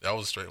good one. That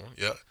was a straight one.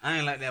 Yeah. I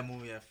ain't like that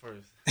movie at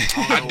first.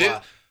 I did.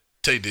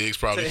 Tay Diggs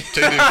probably.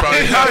 Tay Diggs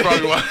probably. That's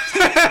probably why.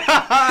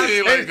 He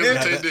ain't like it 'cause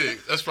of Tay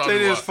Diggs. That's probably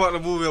Tay why. just fucked the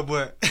movie up,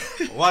 but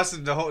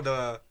watching the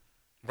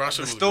Brown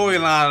Sugar the was a good movie.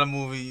 storyline of the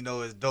movie,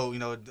 is dope.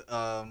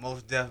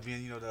 Most Def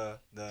being,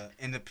 the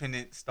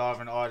independent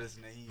starving artist,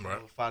 and then he Right.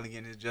 finally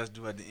getting his just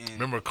due at the end.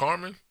 Remember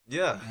Carmen?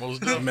 Yeah.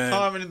 Most Def. Man,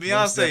 Carmen and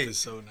Mos Def Beyonce. is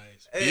so nice.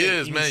 He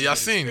is, he man. needs to get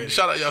his Yasin. credit.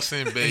 Shout out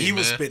Yasin, baby. And he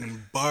was man.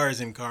 spitting bars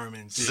in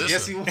Carmen too. Listen,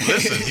 Yes, he was.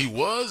 Listen, he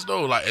was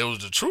though. Like it was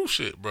the true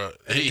shit, bro.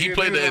 He Niggas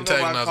played the don't know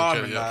about antagonizer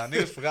Carmen, character. Yeah.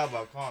 nah. Niggas forgot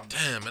about Carmen.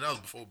 Damn, man, that was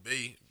before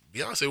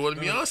Beyonce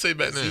wasn't Beyonce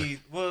back then. Z,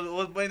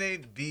 what's my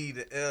name? B,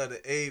 the L,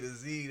 the A, the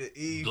Z, the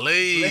E.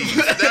 Blaze.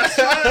 That's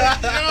right.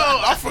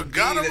 Yo, I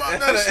forgot about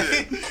that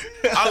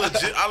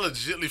shit. I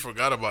legitly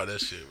forgot about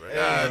that shit, bro.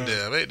 God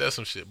damn, ain't that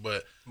some shit?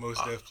 But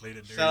Most Def played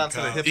a dirty Shout out to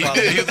the cop. hip he hop.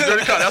 was a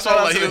dirty cop. That's Shout all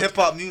out like to he the was. hip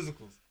hop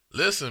musicals.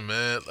 Listen,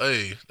 man.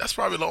 Hey, that's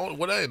probably the only.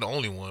 Well, that ain't the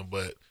only one,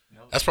 but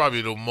that's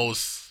probably the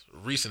most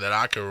recent that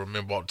I can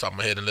remember off the top of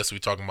my head, unless we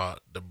talking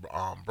about the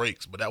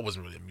breaks. But that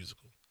wasn't really a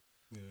musical.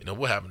 Yeah.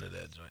 What happened to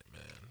that joint,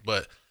 man?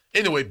 But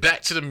anyway,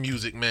 back to the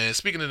music, man.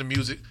 Speaking of the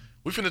music,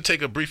 we finna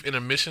take a brief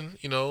intermission.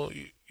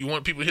 You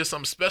want people to hear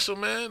something special,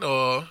 man,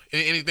 or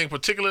anything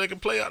particular they can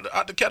play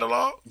out the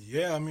catalog?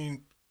 Yeah, I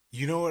mean,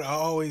 you know what? I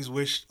always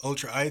wished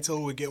Ultra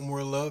Idol would get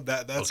more love.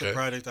 That's Okay. a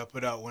project I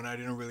put out when I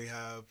didn't really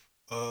have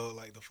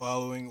like the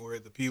following or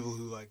the people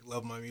who like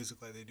love my music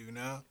like they do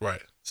now.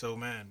 Right. So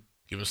man,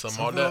 Give him something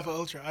some all love that. for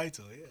Ultra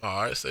Idol. Yeah.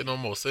 All right, say no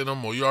more. Say no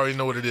more. You already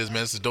know what it is,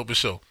 man. It's the dopest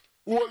show.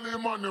 Holy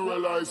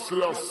Emmanuel I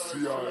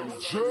Selassie I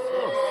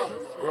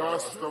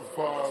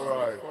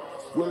Rastafari.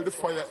 Well, the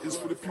fire is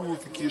for the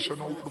purification.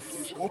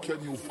 How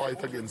can you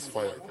fight against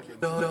fire?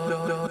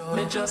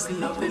 Me just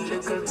love the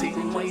little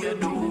thing when you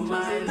do,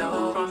 my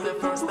love. From the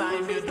first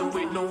time you do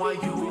it, know why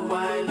you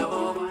I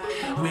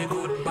love. Me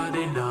good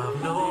body now,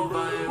 no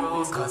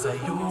virus. Cause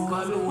of you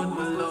alone,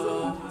 my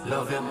love.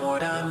 Love you more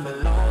than me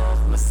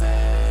love myself.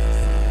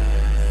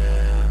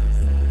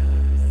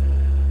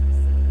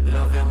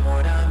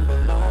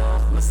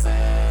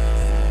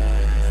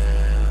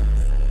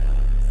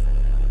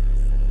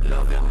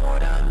 Love you more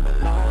than me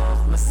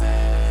love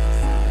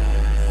myself.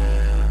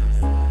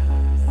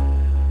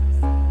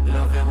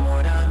 Love you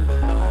more than me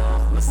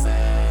love myself.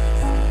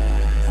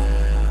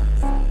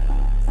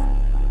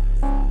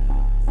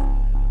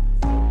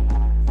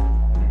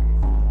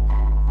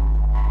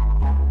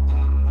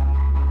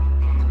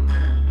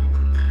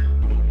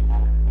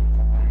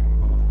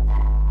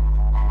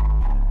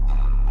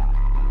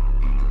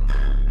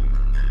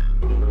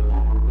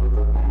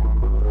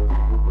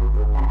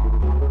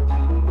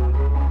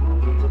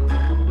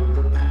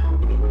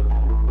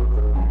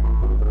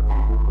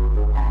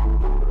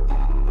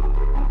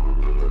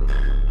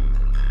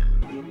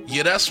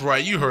 Yeah, that's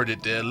right. You heard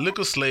it there.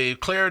 Likkle Slave,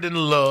 Clarendon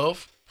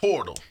Love,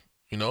 Portal.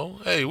 You know,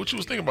 hey, what you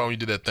was thinking about when you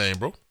did that thing,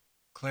 bro?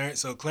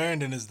 So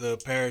Clarendon is the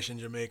parish in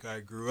Jamaica I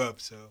grew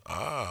up. So Okay.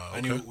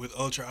 I knew with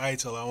Ultra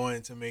Ital, I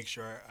wanted to make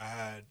sure I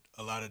had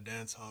a lot of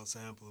dance hall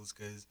samples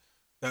because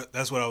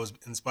that's what I was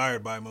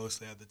inspired by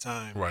mostly at the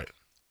time. Right.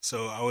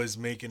 So I was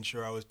making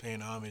sure I was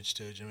paying homage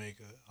to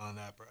Jamaica on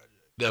that project.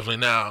 Definitely.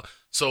 Now,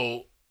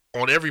 so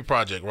on every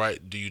project,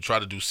 right, do you try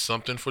to do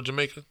something for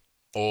Jamaica?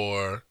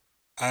 Or?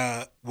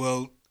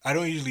 Well, I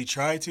don't usually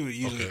try to. It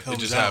usually comes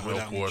just out happen,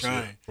 without me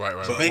trying. Right.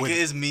 But Jamaica with-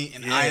 is me,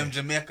 and yeah. I am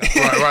Jamaica.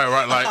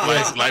 Right.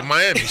 Like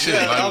Miami. Shit.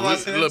 Yeah, I was Like,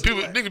 saying look, too,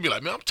 people, like- niggas be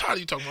like, man, I'm tired of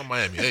you talking about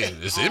Miami. Hey,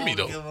 it's in me, I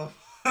don't though. give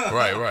a-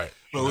 Right.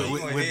 But You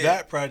know? with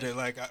that project,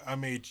 like I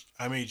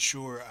made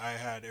sure I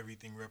had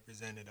everything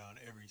represented on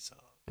every song.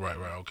 Right.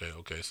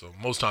 Okay. So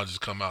most times just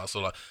come out. So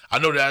like, I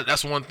know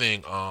that's one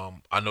thing.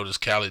 I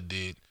noticed Khaled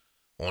did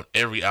on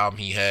every album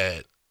he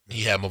had.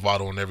 He had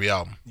Movado on every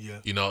album. Yeah.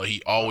 You know,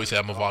 he always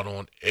had Movado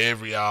on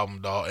every album,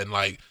 dog. And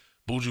like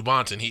Buju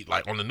Banton, he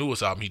like on the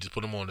newest album, he just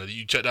put him on there.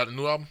 You checked out the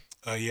new album?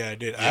 Yeah, I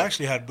did. I Yeah.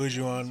 actually had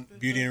Buju on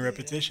Beauty and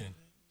Repetition.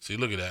 See,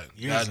 look at that.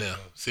 Years Goddamn.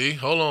 ago. See,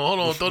 hold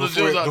on. Throw the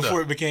jewels out Before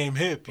there. it became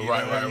hip. you know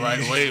what I Right.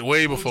 mean?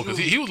 Way before, because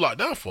he was locked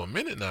down for a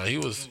minute now. He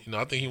was,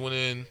 I think he went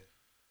in,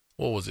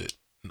 what was it,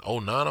 in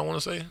 09, I want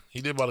to say?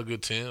 He did about a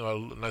good 10, a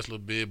nice little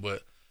bid.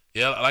 But,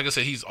 yeah, like I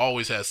said, he's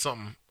always had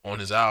something on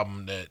his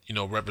album that,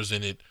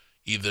 represented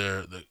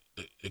either the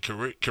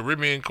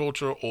Caribbean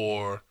culture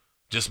or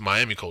just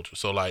Miami culture.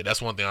 So, like,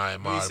 that's one thing I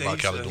admire about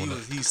Khaled doing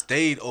that. He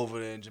stayed over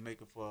there in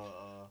Jamaica for.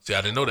 See,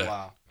 I didn't know a that.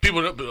 while.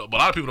 But a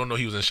lot of people don't know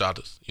he was in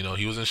Shotters.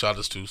 He was in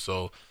Shotters too.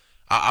 So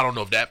I don't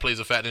know if that plays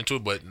a factor into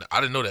it, but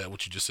I didn't know that,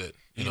 what you just said.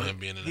 Him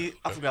being in there.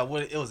 I forgot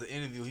what it was. An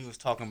interview he was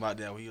talking about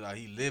that where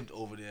he lived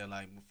over there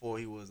like before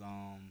he was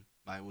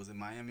was in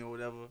Miami or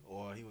whatever,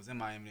 or he was in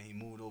Miami and he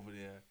moved over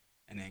there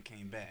and then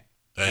came back.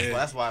 Hey. Well,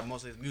 that's why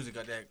most of his music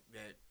got that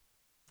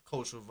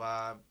cultural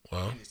vibe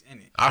in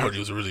it. I heard he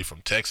was really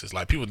from Texas.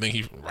 Like people think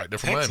he's right there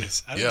from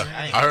Texas? Miami. I Yeah,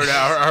 didn't know. I heard that.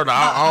 I heard.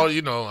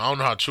 I don't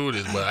know how true it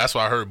is, but that's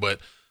what I heard. But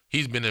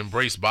he's been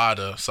embraced by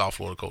the South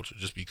Florida culture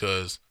just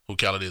because who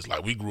Khaled is.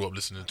 Like we grew up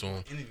listening to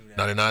him.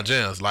 99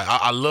 Jams. Like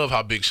I love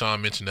how Big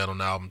Sean mentioned that on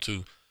the album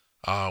too,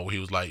 where he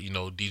was like,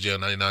 DJ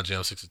on 99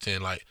 Jams 6 to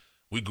 10. Like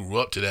we grew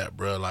up to that,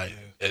 bro. Like,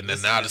 and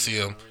then now to see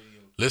him,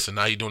 listen,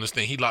 now he doing this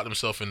thing. He locked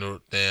himself in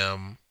the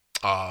damn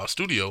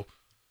studio.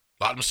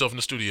 Locked himself in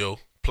the studio.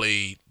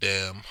 Played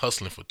damn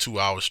hustling for 2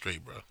 hours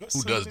straight, bro.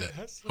 Who does that?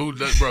 Who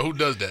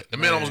does that? The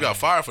man almost got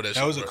fired for that.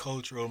 That shit, was bro. a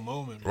cultural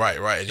moment. Right.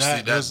 And you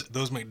see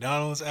Those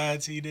McDonald's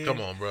ads he did. Come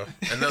on, bro.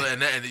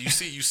 And you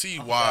see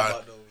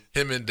why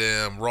him and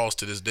damn Ross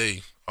to this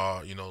day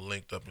are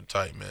linked up and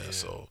tight, man. Yeah.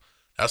 So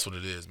that's what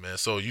it is, man.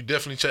 So you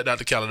definitely checked out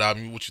the Khaled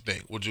album. What you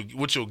think?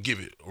 What you'll give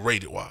it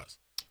rated wise?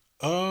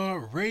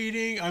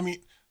 Rating. I mean,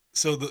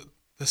 so the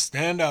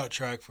standout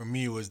track for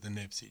me was the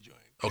Nipsey joint.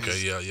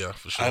 Okay, yeah,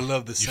 for sure. I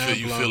love the sample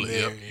You feel on it,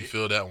 there. yep. You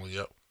feel that one,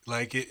 yep.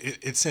 Like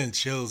it sends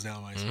chills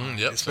down my spine.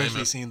 Yep,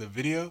 especially seeing the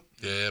video.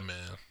 Yeah, man.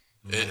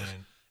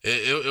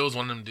 It was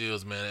one of them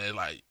deals, man.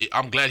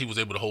 I'm glad he was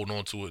able to hold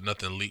on to it.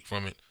 Nothing leaked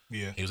from it.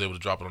 Yeah, he was able to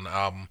drop it on the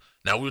album.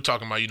 Now we were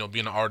talking about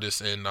being an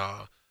artist and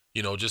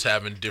just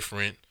having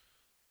different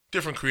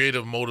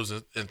creative motives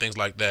and things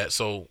like that.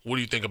 So what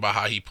do you think about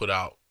how he put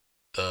out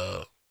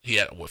he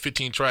had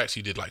 15 tracks?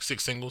 He did like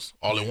 6 singles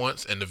all at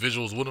once, and the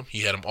visuals with him,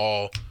 he had them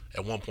all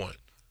at one point.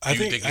 I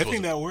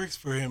think that works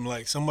for him.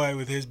 Like somebody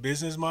with his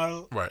business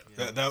model, right?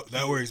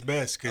 That works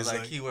best because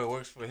like keyword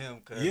works for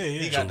him. Cause yeah.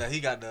 He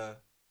got the.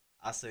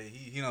 I say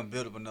he done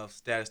built up enough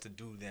status to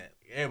do that.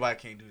 Everybody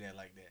can't do that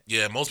like that.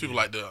 Yeah, most people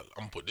I'm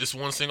gonna put this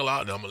one single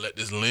out, then I'm gonna let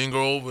this linger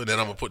over, then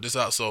I'm gonna put this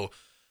out. So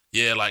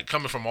yeah, like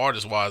coming from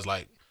artist wise,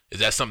 like is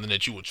that something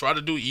that you would try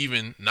to do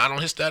even not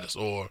on his status?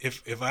 Or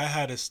if I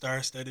had a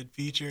star-studded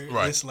feature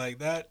list like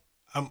that,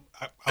 I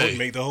would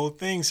make the whole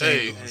thing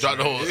singles. Hey, drop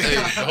the whole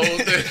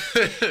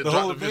thing. The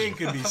whole thing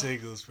could be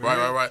singles. For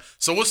right.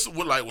 So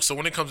so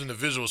when it comes into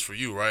visuals for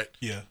you, right?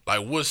 Yeah.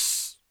 Like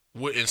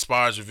what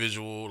inspires your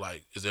visual?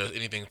 Like, is there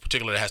anything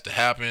particular that has to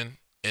happen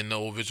in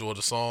the visual of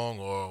the song,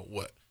 or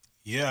what?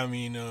 Yeah, I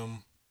mean,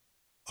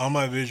 all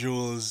my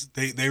visuals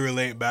they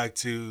relate back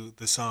to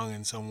the song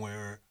in some way,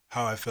 or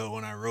how I felt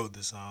when I wrote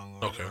the song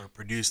or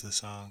produced the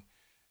song,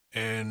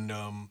 and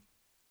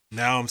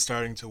now I'm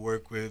starting to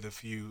work with a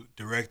few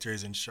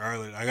directors in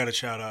Charlotte. I got to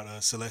shout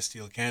out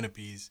Celestial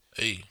Canopies.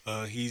 Hey,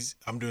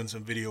 I'm doing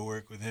some video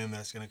work with him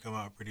that's gonna come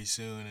out pretty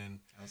soon, and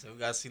So we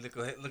gotta see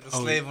Likkle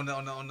Slave on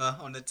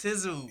the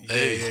Tizzle. yeah,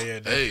 hey,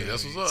 definitely.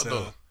 that's what's up,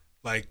 though.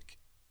 Like,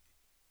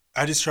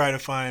 I just try to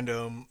find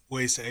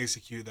ways to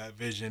execute that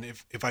vision.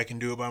 If I can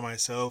do it by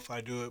myself,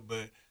 I do it.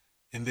 But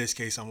in this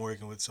case, I'm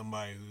working with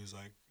somebody who's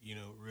like,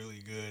 really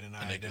good, and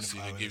I And they can see,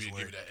 identify with give his you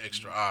work. that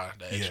extra eye,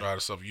 eye to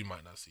stuff you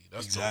might not see.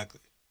 That's Exactly.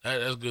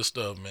 dope. That's good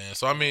stuff, man.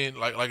 So I mean,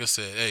 like I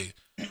said, hey,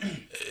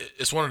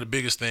 it's one of the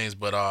biggest things.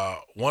 But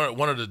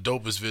one of the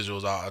dopest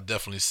visuals I'll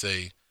definitely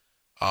say,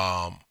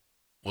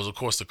 was of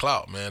course the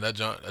Clout, man. That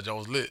joint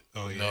was lit.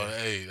 Oh, You yeah. know,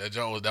 hey,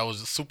 that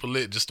was super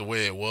lit, just the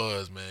way it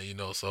was, man.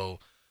 So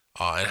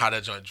and how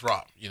that joint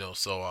dropped,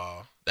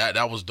 so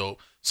that was dope.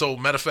 So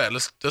matter of fact,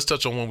 let's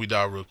touch on When We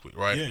Die real quick,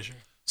 right? Yeah, sure.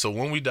 So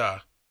When We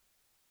Die,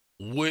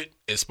 what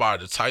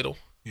inspired the title?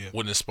 Yeah.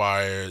 What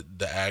inspired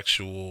the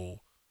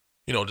actual,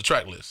 the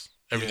track list?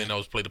 Everything Yeah. that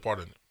was played a part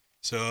in it.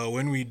 So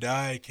When We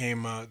Die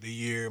came out the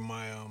year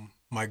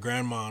my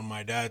grandma on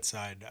my dad's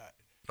side died.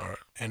 All right.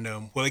 And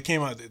it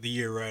came out the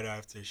year right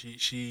after.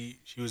 She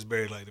was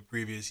buried like the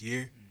previous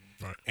year.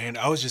 Right. And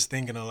I was just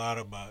thinking a lot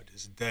about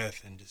just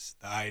death and just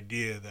the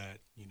idea that,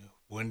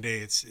 one day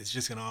it's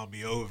just gonna all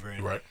be over.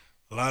 And Right.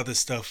 a lot of the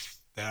stuff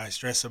that I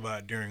stress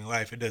about during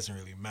life, it doesn't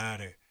really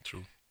matter.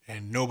 True.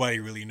 And nobody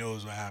really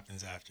knows what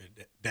happens after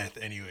death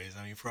anyways.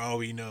 I mean, for all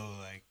we know,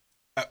 like,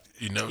 let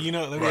me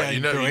Right.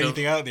 not throw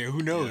anything out there.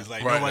 Who knows?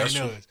 Like, Right, nobody that's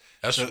true. knows.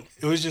 That's So true.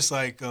 it was just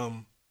like,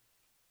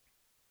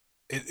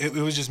 it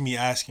was just me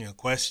asking a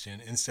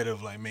question instead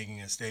of like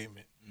making a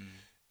statement.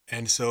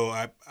 And so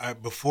I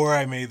before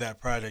I made that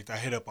project, I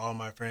hit up all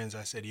my friends.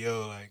 I said,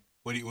 "Yo, like,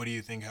 what do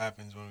you think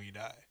happens when we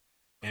die?"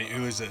 And it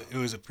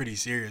was a pretty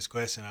serious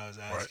question I was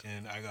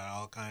asking. I got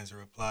all kinds of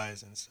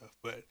replies and stuff.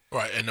 But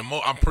Right. And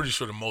I'm pretty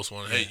sure the most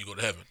one, hey, you go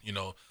to heaven.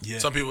 Yeah.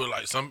 Some people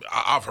like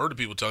I've heard of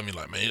people telling me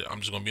like, man, I'm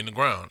just gonna be in the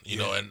ground.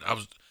 And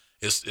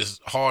it's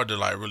hard to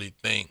like really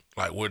think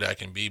like where that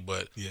can be.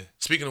 But yeah,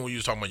 speaking of when you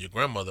was talking about your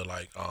grandmother,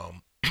 like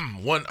of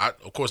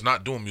course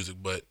not doing music,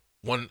 but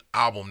one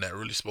album that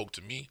really spoke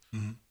to me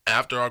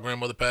after our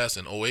grandmother passed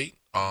in '08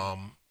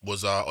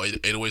 was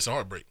 808s and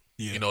Heartbreak.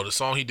 Yeah. The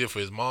song he did for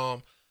his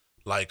mom,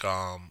 like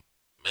man,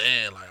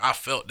 like I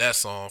felt that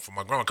song for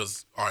my grandma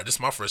because all right, this is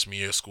my freshman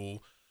year of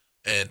school,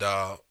 and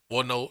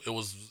it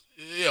was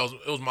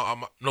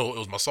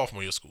my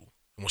sophomore year of school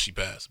when she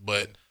passed,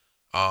 but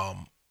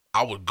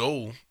I would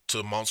go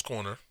to Mounts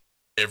Corner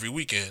every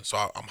weekend, so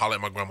I'm hollering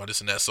at my grandma, this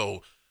and that.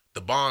 So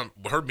the bond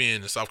with her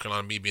being in South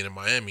Carolina, me being in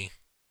Miami,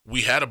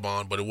 we had a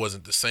bond, but it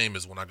wasn't the same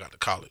as when I got to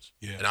college.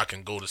 Yeah. And I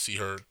can go to see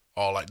her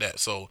all like that.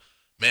 So,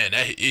 man,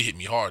 it hit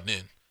me hard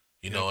then,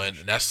 and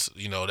that's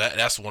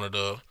that's one of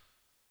the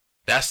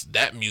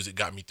that music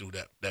got me through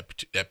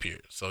that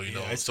period. So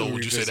I so still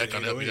would you say that revisit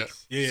kind of helped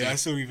you? 808s. Yeah, I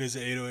still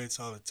revisit 808s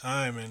all the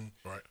time, and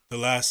Right. the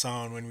last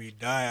song When We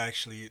Die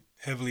actually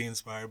heavily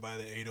inspired by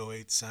the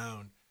 808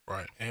 sound.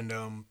 Right. And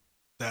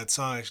that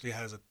song actually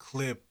has a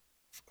clip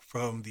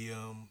from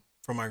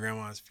my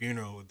grandma's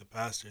funeral with the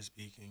pastor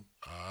speaking.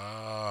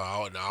 I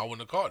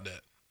wouldn't have caught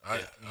that.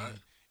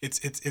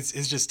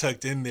 It's just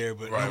tucked in there,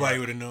 but Right, nobody right.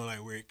 would have known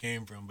like where it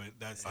came from. But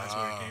that's where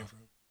it came from.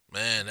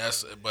 Man,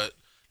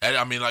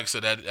 I mean, like I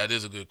said, that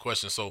is a good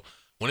question. So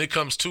when it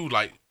comes to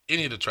like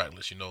any of the track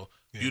lists,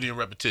 Beauty and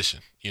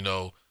Repetition,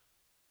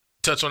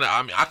 touch on that.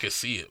 I mean, I could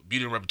see it.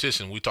 Beauty and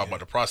Repetition. We talk about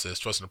the process,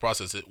 trusting the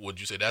process. Would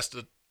you say that's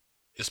the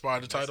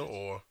inspired the title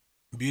or?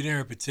 Beauty and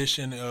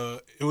Repetition.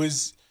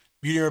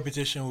 Beauty and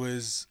Repetition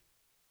was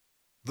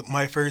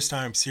my first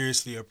time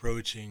seriously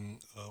approaching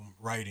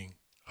writing,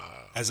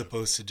 as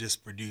opposed to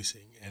just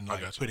producing and I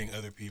like got you. putting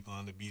other people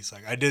on the beats.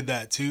 Like I did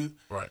that too,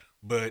 Right.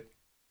 but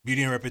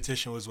Beauty and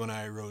Repetition was when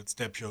I wrote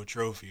Step Show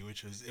Trophy,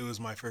 which was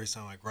my first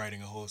time like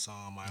writing a whole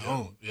song on my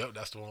own. Yep,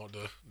 that's the one with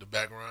the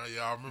background.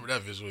 Yeah, I remember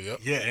that visual. Yep.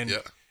 Yeah,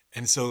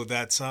 and so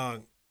that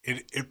song,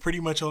 it pretty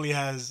much only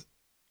has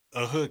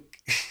a hook,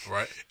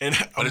 Right. and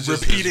But I'm it's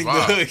just repeating the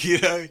vibe.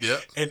 hook, Yeah.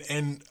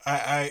 And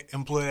I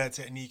employ that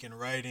technique in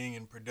writing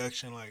and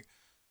production, like,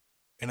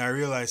 and I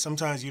realize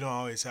sometimes you don't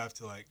always have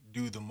to like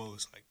do the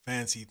most like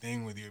fancy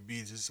thing with your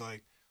beats. It's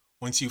like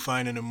once you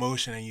find an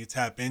emotion and you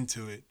tap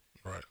into it,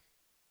 Right.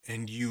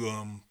 and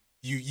you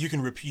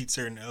can repeat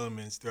certain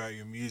elements throughout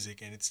your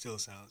music and it still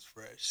sounds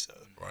fresh. So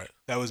Right.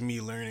 that was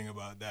me learning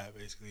about that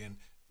basically, and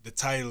the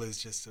title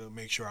is just to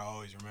make sure I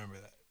always remember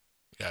that.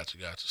 Gotcha.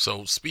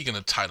 So speaking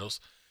of titles,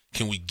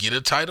 can we get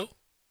a title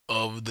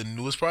of the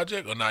newest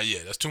project or not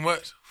yet? That's too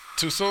much.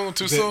 Too soon.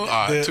 Too soon. All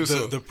right. Too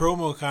soon. The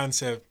promo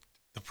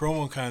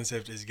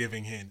concept is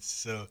giving hints.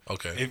 So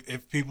Okay.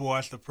 if people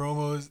watch the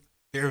promos,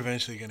 they're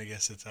eventually gonna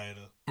guess the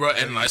title. Right,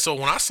 and like so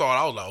when I saw it,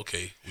 I was like,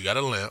 okay, we got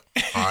a lamp.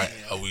 All right,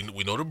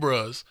 we know the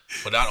bruhs,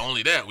 but not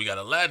only that, we got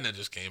Aladdin that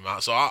just came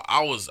out. So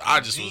I was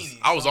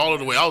all of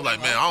the way. I was like,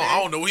 man, I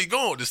don't know where he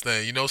going with this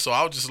thing, So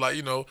I was just like,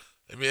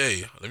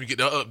 Let me get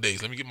the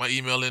updates. Let me get my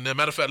email in there.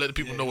 Matter of fact, let the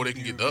people know where they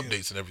can get the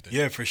updates and everything.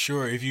 Yeah, for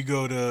sure. If you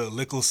go to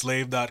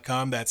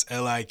lickleslave.com, that's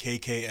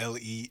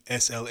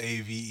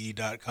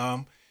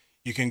LIKKLESLAVE.com,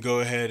 you can go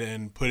ahead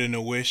and put in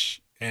a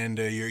wish and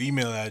your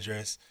email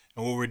address.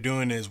 And what we're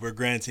doing is we're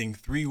granting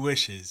 3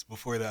 wishes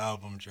before the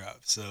album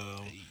drops.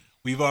 So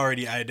we've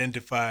already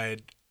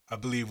identified, I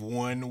believe,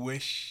 1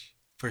 wish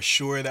for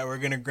sure that we're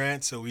going to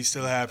grant. So we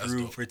still have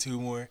room for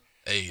 2 more.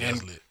 Hey,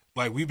 that's lit.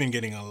 Like, we've been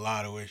getting a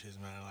lot of wishes,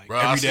 man. Like, Bro,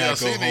 every day I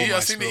seen the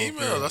emails.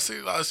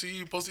 Through. I see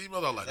you post the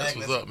emails. I'm like, that's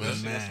what's up,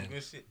 man.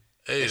 Good shit.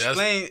 Hey,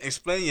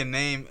 explain your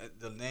name,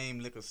 the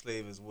name Likkle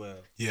Slave as well.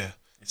 Yeah.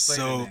 Explain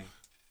so, the name.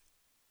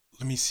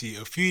 let me see.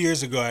 A few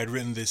years ago, I had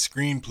written this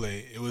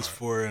screenplay. It was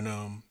for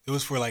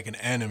like an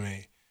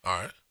anime.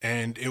 All right.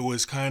 And it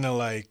was kind of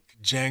like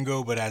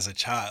Django, but as a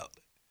child.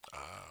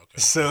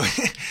 Okay.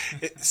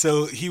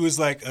 So he was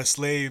like a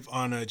slave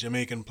on a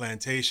Jamaican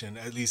plantation.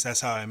 At least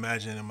that's how I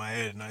imagined it in my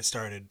head. And I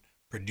started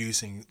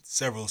producing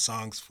several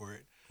songs for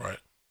it. Right.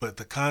 But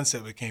the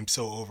concept became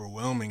so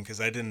overwhelming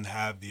because I didn't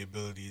have the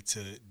ability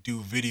to do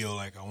video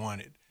like I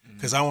wanted.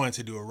 Because I wanted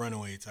to do a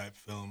runaway type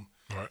film.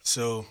 Right.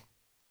 So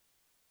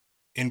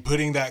in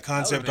putting that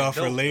concept off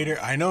for dope, later,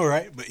 I know,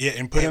 right? But yeah,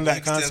 in putting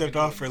that concept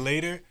off for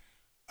later,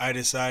 I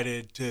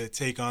decided to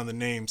take on the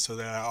name so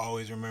that I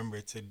always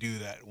remember to do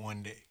that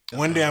one day.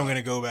 One day I'm going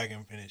to go back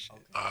and finish it.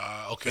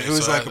 Okay. It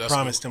was so like a that's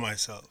promise cool. to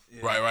myself.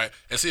 Yeah. Right.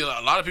 And see, a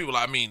lot of people,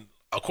 I mean,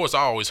 of course,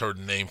 I always heard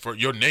the name for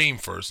your name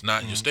first,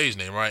 not your stage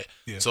name, right?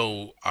 Yeah.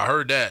 So I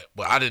heard that,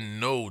 but I didn't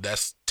know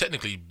that's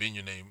technically been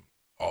your name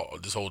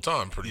this whole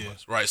time, pretty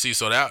much, right? See,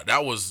 so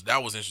that was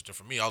interesting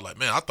for me. I was like,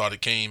 man, I thought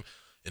it came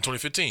in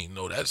 2015.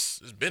 No, it's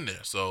been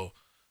there. So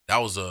that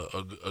was a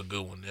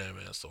good one there,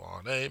 man. So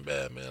that ain't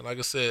bad, man. Like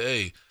I said,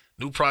 hey,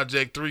 new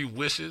project, 3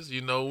 wishes. You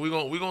know, we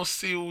gonna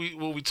see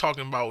what we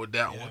talking about with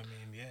that one. I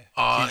mean,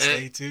 yeah.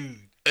 Stay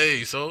tuned.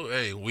 Hey, so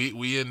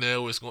we in there.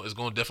 It's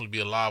gonna definitely be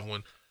a live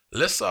one.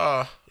 Let's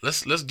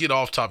get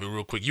off topic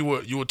real quick. You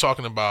were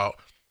talking about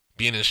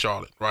being in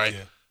Charlotte, right?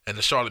 Yeah. And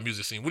the Charlotte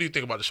music scene. What do you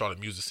think about the Charlotte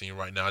music scene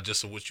right now,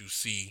 just of what you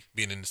see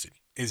being in the city?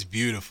 It's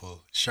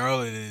beautiful.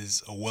 Charlotte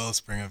is a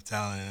wellspring of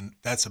talent, and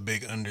that's a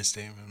big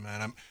understatement,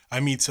 man. I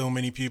meet so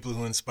many people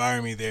who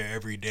inspire me there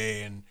every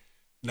day, and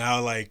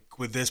now, like,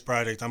 with this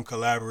project, I'm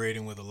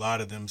collaborating with a lot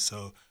of them,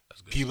 so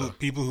people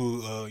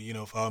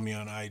who follow me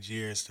on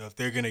IG or stuff,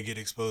 they're gonna get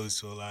exposed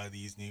to a lot of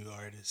these new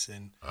artists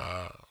and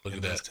look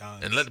at that.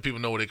 Talents. And let the people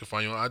know where they can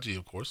find you on IG,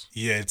 of course.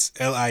 Yeah, it's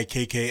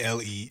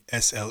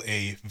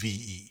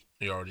LIKKLESLAVE.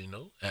 You already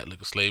know at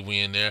Likkle Slave, we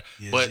in there.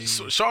 Yes, but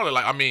so Charlotte,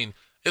 like, I mean,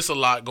 it's a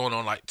lot going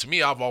on. Like, to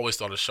me, I've always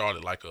thought of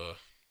Charlotte like a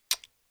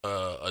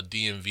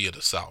DMV of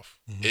the South.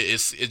 Mm-hmm.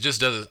 It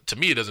just doesn't, to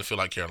me, it doesn't feel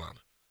like Carolina.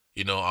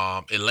 You know,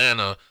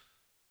 Atlanta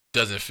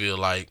doesn't feel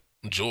like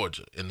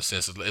Georgia in the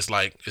sense it's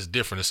like it's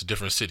different. It's a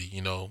different city.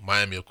 You know,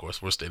 Miami, of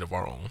course, we're a state of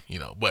our own. You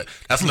know, but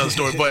that's another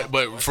story. but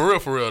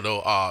for real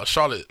though,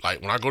 Charlotte,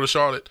 like, when I go to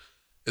Charlotte,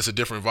 it's a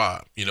different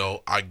vibe. You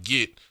know, I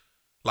get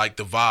like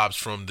the vibes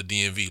from the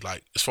DMV,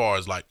 like as far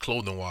as like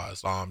clothing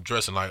wise,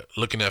 dressing, like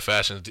looking at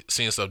fashion,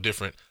 seeing stuff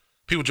different.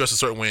 People dress a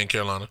certain way in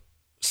Carolina,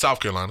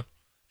 South Carolina,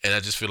 and I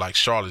just feel like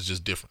Charlotte's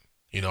just different.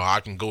 You know, I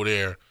can go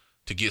there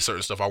to get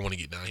certain stuff I want to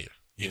get down here.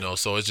 You know,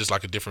 so it's just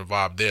like a different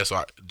vibe there.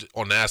 So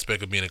on the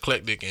aspect of being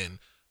eclectic and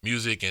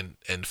music and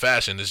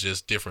fashion, it's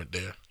just different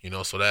there. You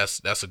know, so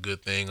that's a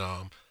good thing.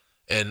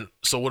 And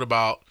so what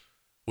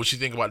you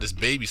think about this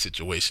baby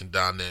situation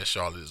down there in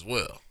Charlotte as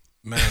well?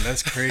 Man,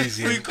 that's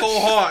crazy. Free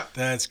Cold Heart.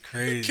 That's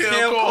crazy.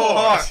 Cam Cold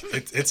Heart.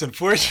 It's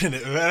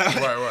unfortunate, man.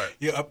 Right.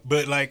 Yeah,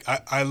 but like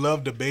I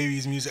love the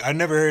baby's music. I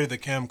never heard of the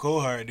Cam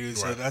Cold Heart, dude.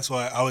 So that's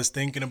why I was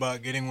thinking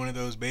about getting one of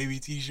those baby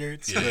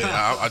T-shirts.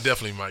 Yeah, I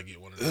definitely might get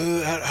one of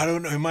those. I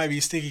don't know. It might be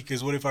sticky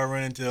because what if I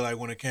run into like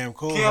one of Cam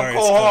Cold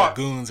Heart's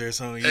goons or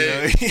something? You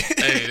know?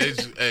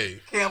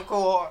 Cam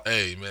Cold Heart.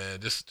 Hey,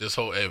 man, this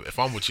whole, hey, if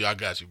I'm with you, I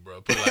got you,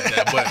 bro. Put it like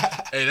that. But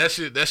hey,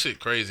 that shit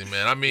crazy,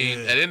 man. I mean,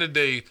 at the end of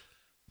the day,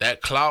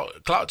 that clout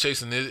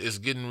chasing is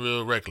getting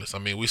real reckless. I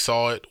mean, we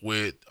saw it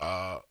with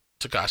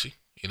Tekashi.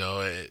 You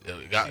know,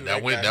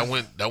 that went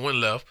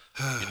left.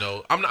 You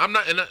know, I'm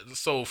not. And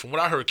so from what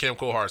I heard, Cam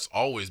Cold Heart's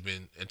always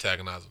been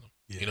antagonizing him.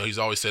 Yeah. You know, he's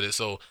always said it.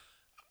 So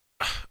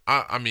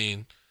I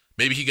mean,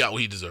 maybe he got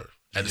what he deserved.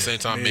 At the same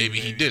time, maybe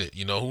he didn't.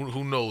 You know,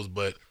 who knows?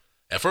 But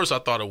at first, I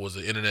thought it was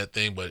an internet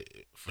thing, but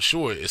for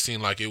sure, it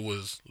seemed like it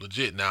was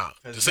legit. Now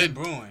to say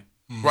brewing.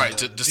 Right,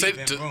 to say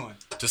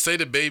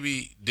the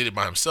baby did it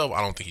by himself,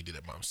 I don't think he did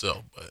it by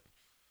himself. But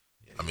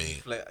I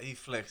mean, he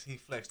flexed a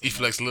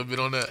little bit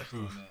on that.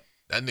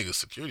 That nigga's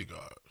security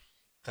guard.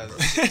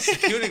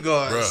 Security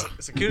guards,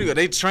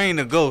 they train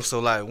to go.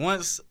 So like,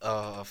 once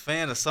a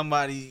fan or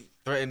somebody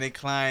threaten their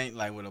client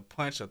like with a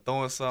punch or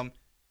throwing something,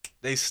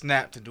 they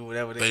snap to do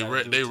whatever they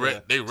ready to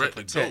go.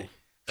 So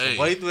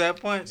while he threw that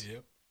punch.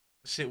 Yep.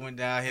 Shit went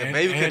down here,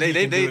 baby.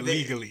 And They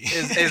legally.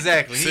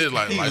 Exactly. He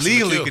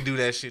legally could do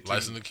that shit too.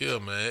 License to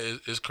kill, man.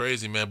 It's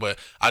crazy, man. But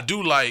I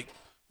do like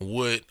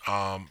what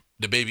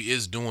the baby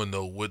is doing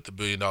though with the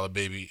 $1 Billion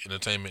Baby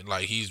Entertainment.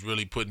 Like, he's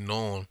really putting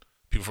on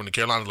people from the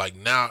Carolinas. Like,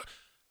 now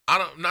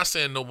I'm not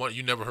saying no one.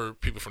 You never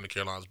heard people from the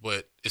Carolinas,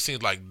 but it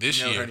seems like this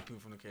never year. Heard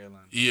people from the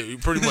Carolinas. Yeah,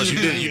 pretty much. You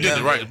did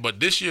it right. But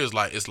this year is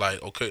like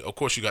okay. Of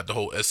course, you got the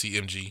whole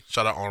SCMG.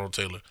 Shout out Arnold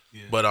Taylor.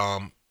 Yeah. But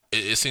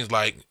it seems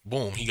like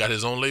boom, he got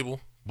his own label.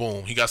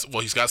 Boom, he's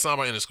got signed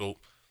by Interscope.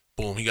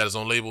 Boom, he got his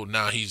own label.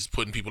 Now he's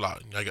putting people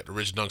out. You got the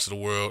Rich Dunks of the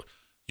world.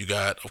 You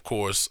got, of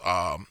course,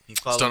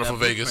 Stunner for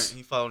Vegas.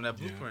 He following that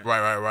blueprint.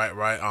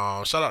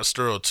 Right. Shout out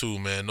Sterl too,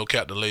 man. No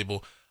cap the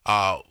label.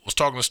 Was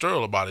talking to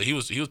Sterl about it. He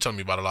was telling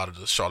me about a lot of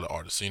the Charlotte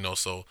artists,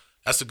 so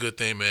that's a good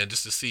thing, man.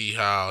 Just to see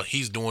how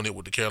he's doing it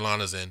with the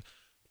Carolinas and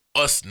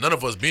us, none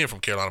of us being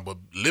from Carolina, but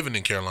living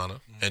in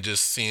Carolina, and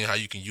just seeing how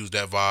you can use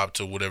that vibe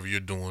to whatever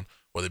you're doing,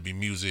 whether it be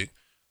music,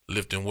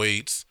 lifting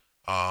weights,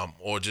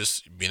 or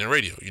just being in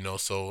radio,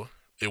 So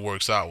it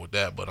works out with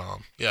that. But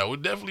yeah, we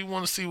definitely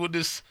want to see what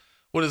it's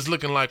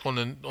looking like on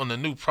the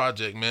new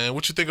project, man.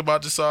 What you think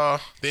about this the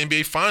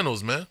NBA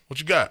Finals, man? What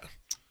you got?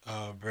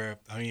 Bro,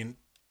 I mean,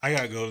 I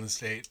got Golden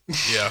State.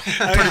 Yeah,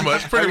 pretty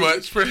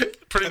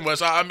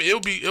much. I mean,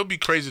 it'll be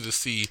crazy to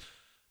see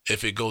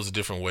if it goes a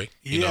different way.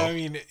 You know? I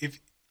mean, if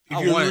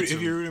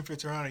you're rooting for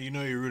Toronto,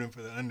 you're rooting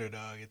for the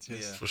underdog. It's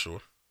just for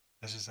sure.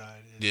 That's just how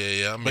it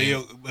is. Yeah. I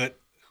mean, but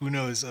who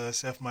knows?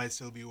 Seth might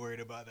still be worried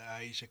about the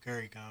Aisha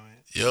Curry comment.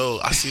 Yo,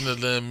 I seen a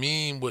damn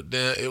meme with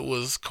it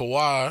was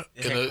Kawhi.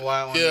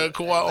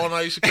 Kawhi on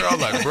Aisha Curry. I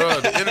was like,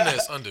 bro, the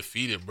internet's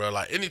undefeated, bro.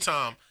 Like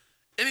anytime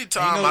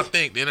I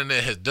think the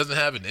internet doesn't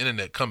have it, the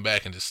internet come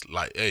back and just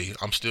like, hey,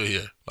 I'm still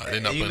here. Like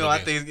they're not playing I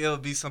think it'll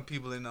be some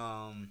people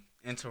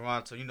in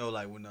Toronto,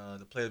 like when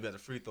the players be at the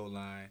free throw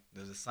line,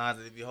 there's a sign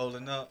that they be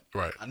holding up.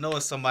 Right. I know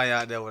it's somebody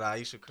out there with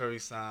Aisha Curry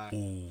sign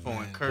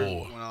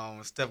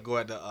when Steph go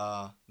at the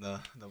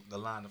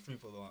line, the free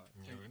throw line.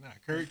 Yeah,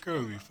 Curry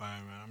will be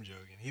fine, man. I'm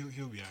joking.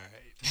 He'll be all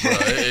right.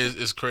 Bro,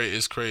 it's crazy.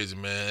 It's crazy,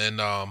 man.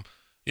 And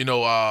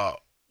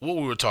what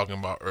we were talking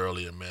about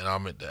earlier, man. I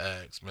meant to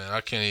ask, man.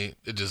 I can't.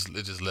 It just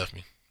left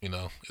me.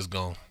 It's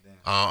gone.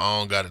 I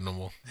don't got it no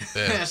more.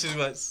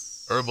 Damn.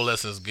 Herbal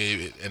Essence gave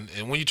it,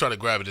 and when you try to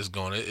grab it, it's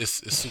gone.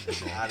 It's super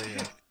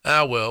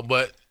gone. Well,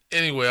 but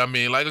anyway, I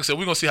mean, like I said,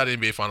 we're gonna see how the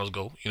NBA Finals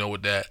go,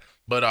 with that.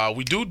 But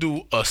we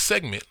do a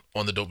segment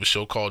on the Dopest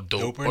Show called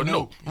Dope or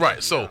Nope.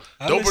 Right. So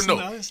Dope or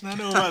Nope. I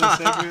know about the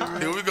segment,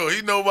 right? Here we go.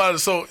 He know about it.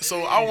 So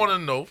I want to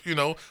know.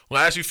 We'll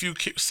ask you a few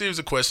series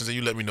of questions, and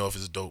you let me know if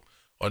it's dope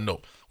or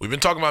nope. We've been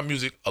talking about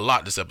music a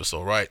lot this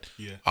episode, right?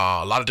 Yeah.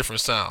 A lot of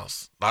different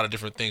sounds, a lot of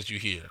different things you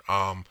hear.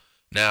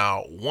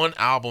 Now, one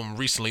album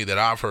recently that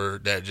I've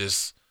heard that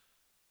just,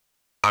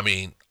 I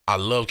mean, I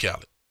love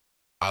Khaled.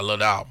 I love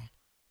the album.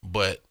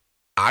 But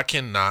I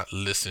cannot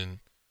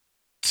listen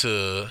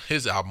to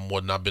his album more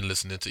than I've been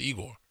listening to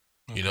Igor.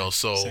 Okay,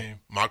 so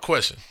same. My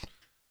question,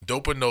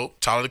 dope or nope,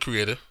 Tyler the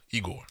Creator,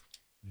 Igor.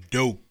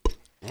 Dope.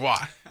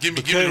 Why? Give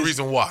me the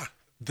reason why.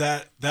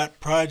 That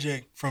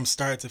project from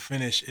start to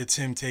finish, it's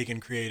him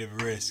taking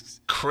creative risks.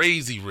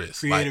 Crazy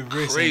risks.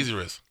 Crazy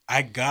risks.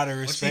 I gotta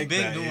respect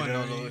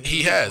that.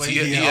 He has.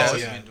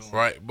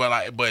 Right,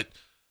 but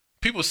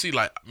people see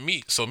like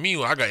me. So me,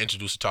 when I got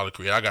introduced to Tyler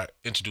Creator, I got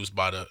introduced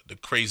by the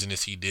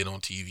craziness he did on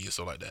TV and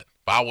stuff like that.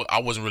 But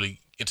I wasn't really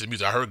into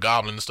music. I heard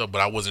Goblin and stuff,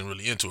 but I wasn't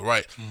really into it.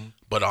 Right. Mm-hmm.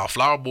 But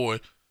Flower Boy,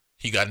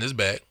 he got in his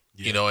bag.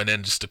 Yeah. And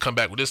then just to come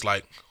back with this,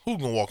 like, who's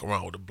gonna walk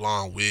around with a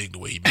blonde wig the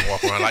way he been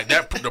walking around like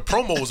that? The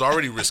promo was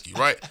already risky,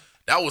 right?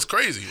 That was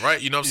crazy, right?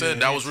 You know what I'm saying?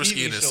 That was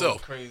risky in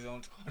itself. Right.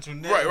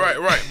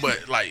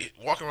 But like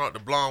walking around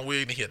with the blonde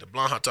wig and he had the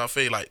blonde hot top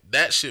fade, like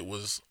that shit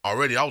was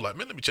already. I was like,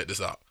 man, let me check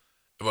this out.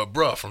 But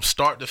bruh, from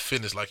start to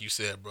finish, like you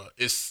said, bruh,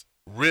 it's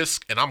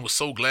risk, and I'm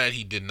so glad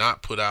he did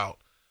not put out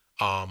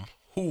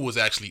who was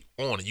actually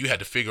on it. You had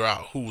to figure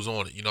out who was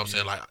on it. You know what I'm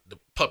saying? Like the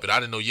puppet, I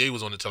didn't know Ye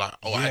was on it till I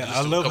had to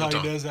I love how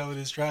times. He does that with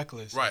his track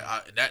list. Right,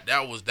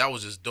 that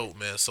was just dope,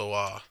 man.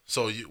 So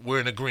we're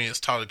in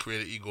agreement. Tyler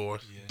Creator, Igor,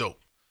 dope.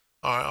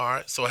 All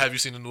right. So have you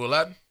seen the new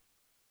Aladdin?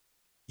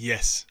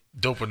 Yes.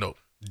 Dope or nope?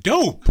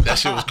 Dope. That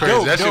shit was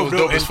crazy. That shit was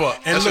dope as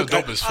fuck. That shit was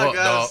dope as fuck,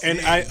 dog.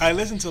 And I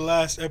listened to the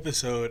last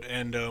episode,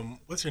 and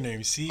what's her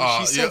name? She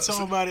said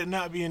something about it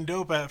not being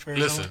dope at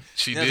first. Listen,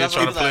 she did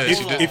try to play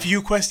it. If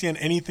you question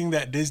anything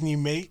that Disney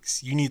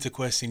makes, you need to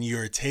question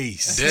your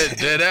taste.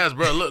 Dead ass,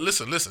 bro. Look,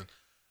 listen.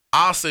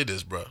 I'll say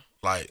this, bro.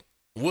 Like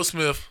Will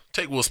Smith,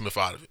 take Will Smith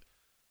out of it.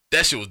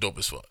 That shit was dope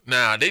as fuck.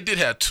 Now they did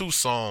have 2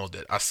 songs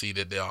that I see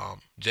that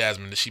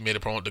Jasmine that she made a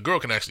promo. The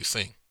girl can actually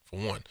sing for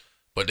one,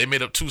 but they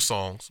made up 2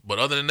 songs. But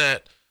other than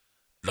that,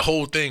 the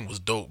whole thing was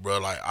dope, bro.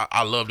 Like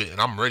I loved it,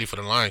 and I'm ready for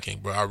the Lion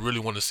King, bro. I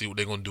really want to see what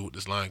they're gonna do with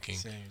this Lion King,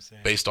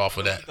 based off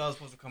of that. I thought it was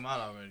supposed to come out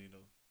already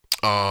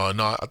though.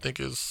 No, I think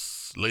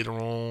it's later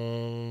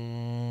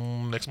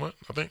on next month.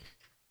 I think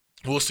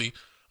we'll see.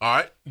 All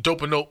right,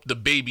 dope or nope, the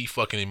baby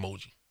fucking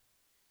emoji.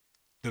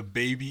 The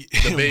baby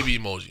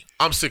emoji.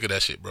 I'm sick of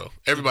that shit, bro.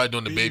 Everybody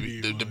doing the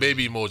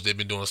baby emoji they've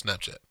been doing on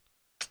Snapchat.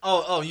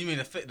 Oh, you mean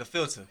the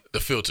filter? The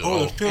filter.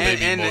 Oh, the filter.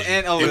 Baby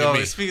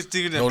emoji.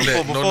 Speaking to no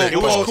neck. It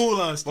was cool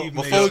on Steve.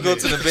 Before we go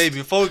to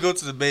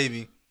the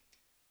baby,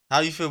 How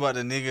you feel about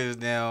the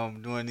niggas now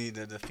doing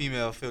the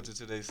female filter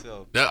to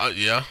themselves?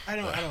 Yeah. I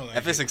don't like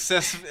if it's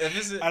excessive. If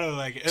it's I don't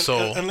like it.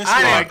 So unless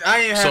I ain't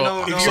had so-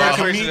 no. if no you're a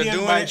aspiration of comedian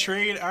doing by it.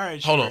 trade, all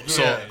right. Hold sure, on. go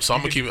So ahead. I'm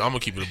gonna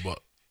keep it a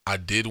buck. I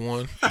did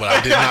one, but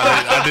I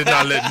did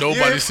not let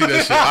nobody see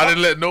that shit. I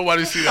didn't let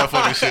nobody see that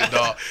fucking shit,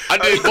 dog. I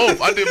did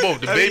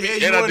both. The baby Hey,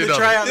 you and I wanted did to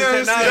try out other.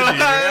 the technology,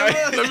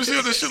 right? Let me see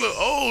what this shit look.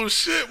 Oh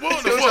shit,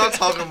 what the What y'all fuck?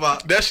 talking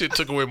about? That shit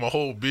took away my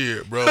whole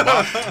beard, bro. But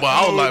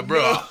I was like,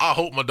 bro, I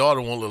hope my daughter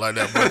won't look like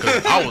that, bro.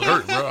 Cause I was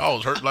hurt, bro. I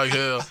was hurt like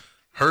hell.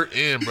 Hurt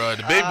in, bro.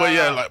 The baby, but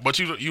yeah, like, but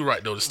you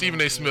right though. The Stephen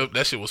A. Smith,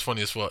 that shit was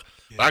funny as fuck.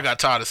 But I got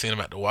tired of seeing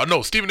him at the wall.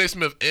 No, Stephen A.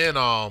 Smith and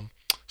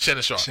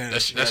Shannon Sharp.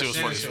 That shit was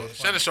funny as fuck.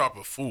 Shannon Sharp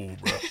a fool,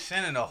 bro.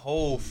 Shannon a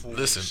whole fool.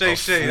 Listen,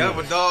 Shay, that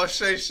was a dog.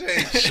 Shay.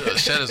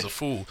 Shannon's a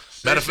fool.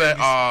 Matter of fact,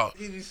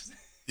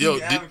 yo,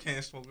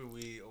 can't smoke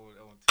weed on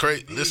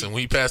Craig, listen,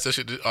 when he passed that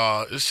shit,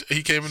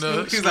 he came in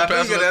the He's like,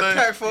 passed you got that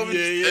thing. pack for me?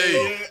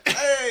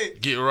 Hey,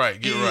 get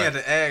right. He had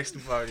to ask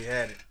Snoop already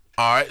had it.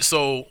 All right,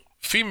 so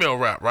female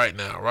rap right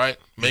now, right?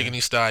 Megan Thee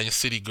Stallion,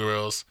 City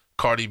Girls,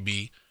 Cardi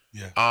B.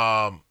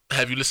 Yeah.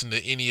 Have you listened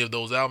to any of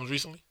those albums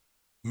recently?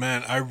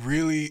 Man, I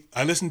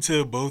listened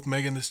to both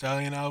Megan Thee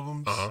Stallion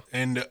albums,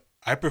 and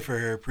I prefer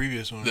her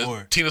previous one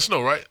more. Tina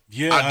Snow, right?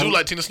 Yeah, I do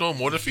like Tina Snow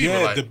more than Fever. Yeah,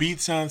 like, the beat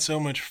sounds so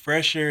much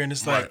fresher, and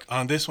it's like Right.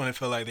 on this one, it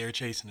felt like they were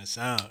chasing the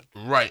sound.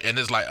 right, and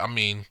it's like, I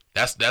mean,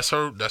 that's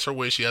her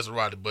way she has to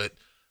ride it. But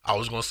I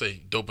was gonna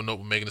say, Dope and Dope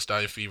with Megan Thee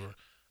Stallion, Fever.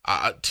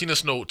 Tina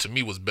Snow to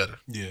me was better.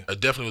 Yeah. It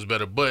definitely was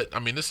better. But I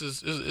mean, this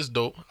is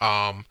dope.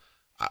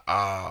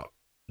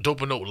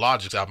 Dope and Dope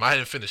Logic's album. I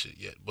hadn't finished it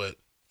yet, but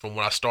from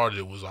when I started,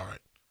 it was all right.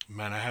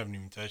 Man, I haven't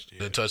even touched it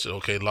Didn't yet. touch it.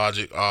 Okay,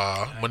 Logic.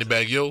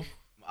 Moneybag Yo.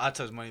 I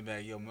touch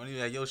Moneybag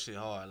Yo shit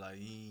hard. Like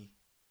he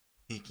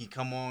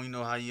come on, you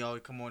know how he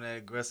always come on that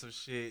aggressive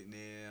shit, and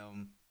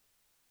then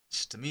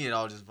to me it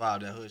all just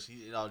vibed that hood.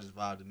 It all just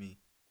vibed to me.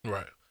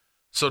 Right.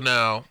 So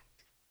now,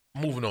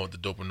 moving on with the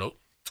Dope and Dope.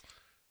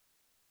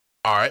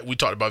 All right, we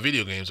talked about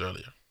video games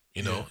earlier.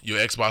 You know, you're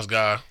an Xbox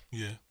guy.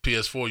 Yeah.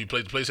 PS4. You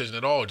played the PlayStation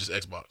at all, or just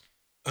Xbox?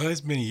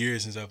 It's been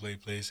years since I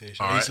played PlayStation.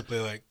 All I used right. to play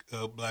like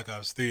Black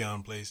Ops 3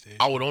 on PlayStation.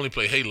 I would only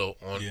play Halo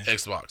on Yeah.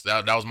 Xbox.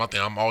 That was my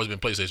thing. I've always been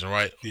PlayStation,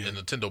 right? Yeah. And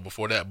Nintendo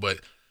before that. But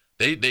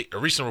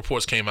recent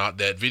reports came out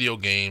that video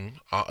game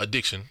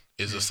addiction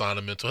is a sign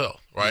of mental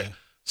health, right? Yeah.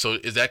 So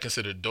is that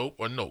considered dope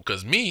or no?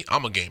 Because me,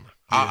 I'm a gamer.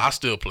 Yeah. I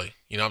still play.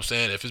 You know what I'm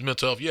saying? If it's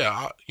mental health,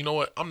 you know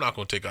what? I'm not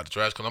going to take out the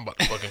trash because I'm about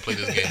to fucking play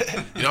this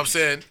game. You know what I'm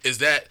saying? Is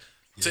that,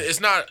 so it's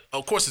not,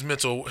 of course it's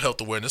Mental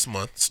Health Awareness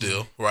Month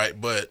still, right?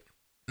 But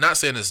not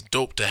saying it's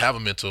dope to have a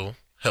mental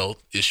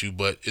health issue,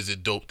 but is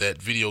it dope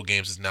that video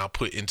games is now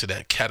put into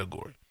that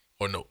category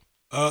or no?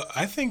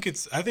 I think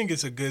it's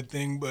a good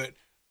thing, but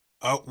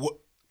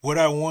what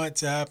I want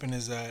to happen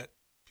is that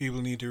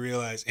people need to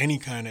realize any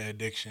kind of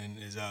addiction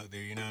is out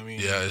there. You know what I mean?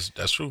 Yeah,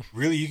 that's true.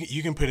 Really,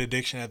 you can put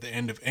addiction at the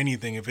end of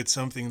anything. If it's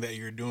something that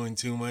you're doing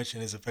too much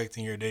and is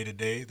affecting your day to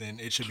day, then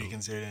it should be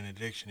considered an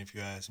addiction. If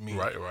you ask me.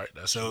 Right.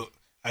 That's So true.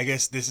 I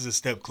guess this is a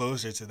step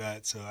closer to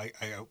that. So I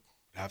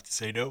have to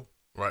say dope.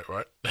 Right.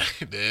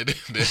 There it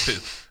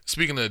is.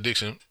 Speaking of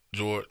addiction,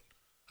 George,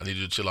 I need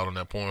you to chill out on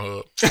that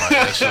Pornhub. Like,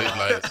 that shit,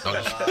 like,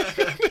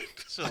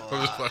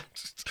 I'm just fucking-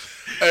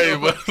 Hey,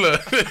 but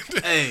look.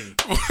 Hey,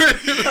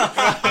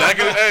 Back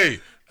in the, hey,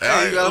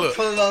 you gotta look,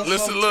 pull it off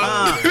listen,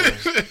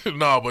 sometime. look.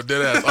 No, but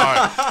dead ass. All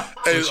right.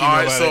 Hey, What you all know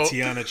right, about so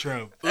Tiana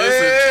Trump?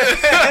 listen.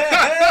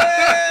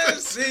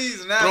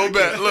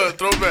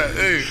 Throwback.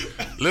 Hey,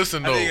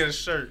 listen I though. didn't get a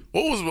shirt.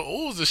 What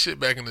was the shit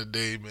back in the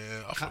day,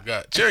 man? I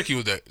forgot. Cherokee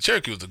was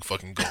the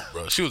fucking goat,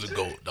 bro. She was a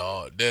goat,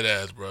 dog. Dead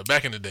ass, bro.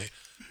 Back in the day.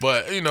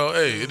 But you know,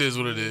 hey, it is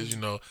what it is, you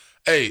know.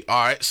 Hey,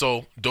 all right.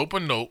 So Dope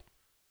and Note,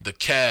 the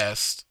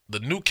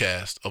new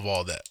cast of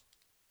all that.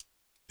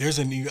 There's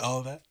a new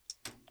all that.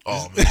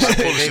 Oh man,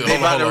 They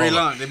about to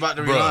relaunch. They about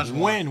to Bruh. relaunch.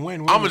 one.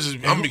 When?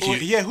 I'ma be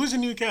cute. Yeah, who's the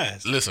new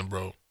cast? Listen,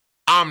 bro.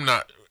 I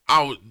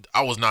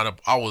was not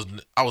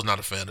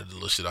a fan of the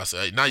little shit I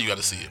said. Hey, now you got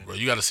to see it, bro.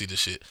 You got to see the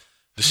shit.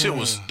 The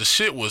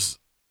shit was,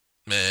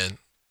 man.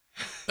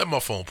 Let my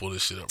phone pull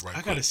this shit up right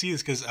I quick. gotta see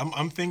this because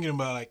I'm thinking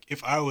about like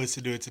if I was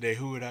to do it today,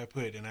 who would I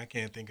put? And I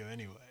can't think of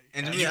anybody.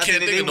 And to You me, I can't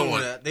think think of no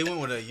one. they went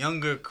with a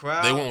younger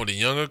crowd. They went with a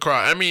younger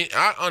crowd. I mean,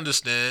 I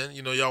understand,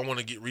 you know, y'all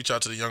want to reach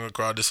out to the younger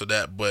crowd, this or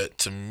that, but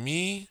to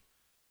me,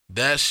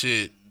 that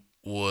shit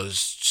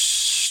was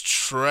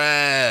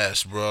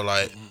trash, bro.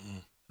 Like,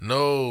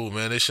 no,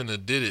 man, they shouldn't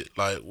have did it.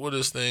 Like, where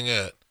this thing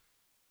at?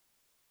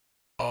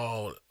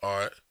 Oh, all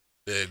right,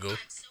 there you go.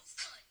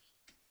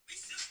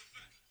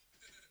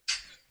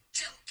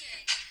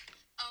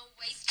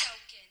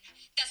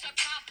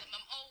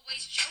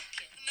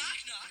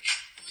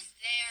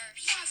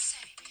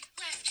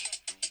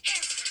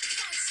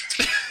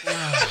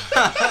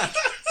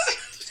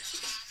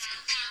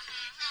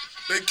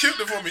 They killed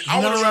it for me. I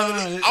would have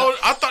rather.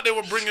 I thought they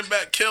were bringing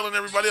back Kel and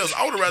everybody else.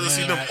 I would have rather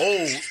seen them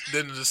old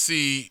than to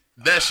see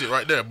That shit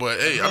right there. But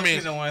hey, I mean,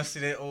 kids don't want to see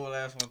that old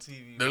ass on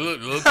TV. The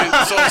little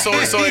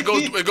kids, so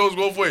it goes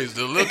both ways.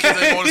 The little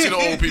kids ain't going to see the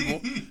old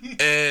people,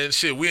 and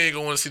shit, we ain't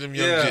going to want to see them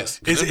young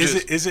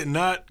jits. Is it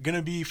not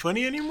gonna be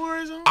funny anymore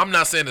or something? I'm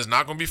not saying it's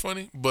not gonna be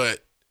funny,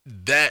 but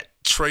that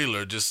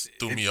trailer just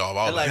threw me off.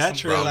 I was that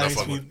trailer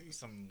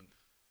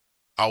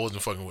I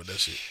wasn't fucking with that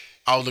shit.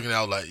 I was looking at it,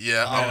 I was like,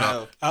 yeah, I'm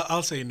not.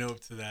 I'll say no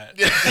to that.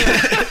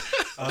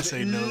 I'll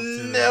say no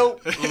to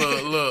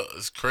that. Look,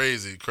 it's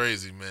crazy,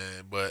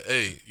 man. But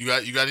hey, you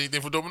got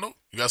anything for Domino?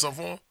 You got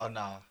something for him? Oh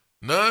nah.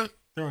 None?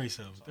 Throw me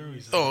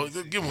something. Oh,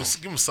 give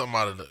him something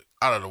out of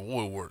the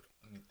woodwork.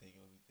 Let me think.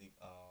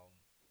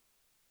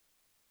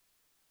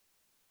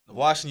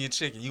 Washing your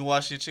chicken. You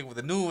wash your chicken with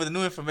the new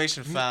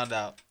information found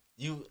out.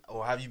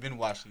 Have you been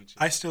washing your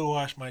chicken? I still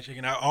wash my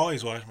chicken. I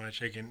always wash my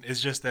chicken.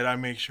 It's just that I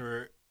make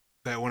sure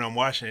that when I'm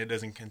washing it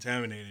doesn't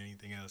contaminate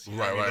anything else.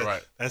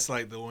 Right. That's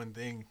like the one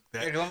thing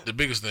the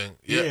biggest thing.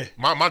 Yeah.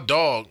 My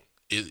dog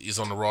is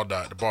on the raw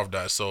diet, the barf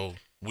diet. So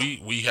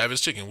we have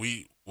his chicken.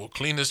 We'll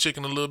clean his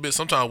chicken a little bit.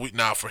 Sometimes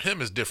now for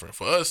him it's different.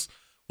 For us,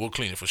 we'll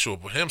clean it for sure.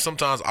 For him,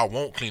 sometimes I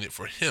won't clean it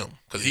for him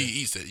because he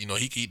eats it. He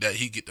can eat that.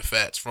 He get the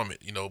fats from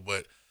it.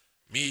 But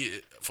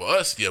for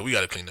us, we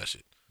got to clean that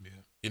shit. Yeah.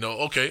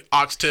 Okay,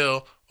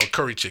 oxtail or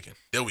curry chicken.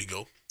 There we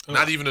go. Oh.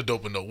 Not even a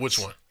Dopino. Which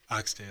one?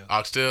 Oxtail.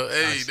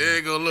 Hey, there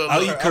you go. Look.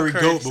 I'll eat curry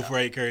goat before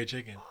I eat curry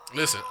chicken.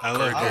 Listen, I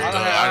love curry goat.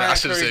 I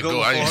should have said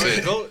goat. I didn't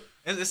say goat.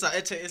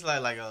 It's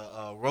like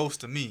a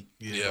roast to me.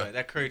 Yeah. But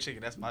that curry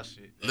chicken, that's my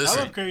shit. Listen,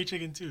 I love curry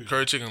chicken too.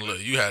 Curry chicken,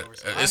 look, you had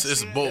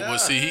it's a boat, but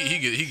see,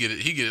 he get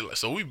it.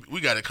 So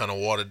we got it kind of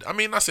watered. I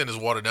mean, not saying it's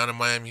watered down in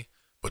Miami,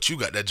 but you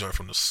got that joint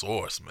from the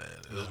source, man.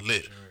 It was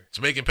lit. Sure.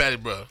 Jamaican patty,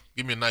 bro.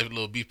 Give me a nice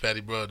little beef patty,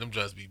 bro. Them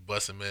joints be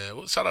busting, man.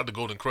 Well, shout out to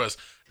Golden Crust.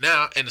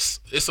 Now, and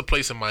it's a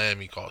place in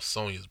Miami called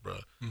Sonia's, bro.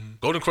 Mm-hmm.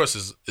 Golden Crust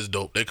is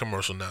dope. They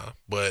commercial now,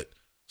 but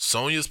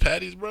Sonia's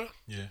patties, bro.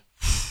 Yeah.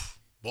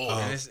 Boy,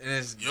 and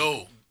it's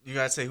you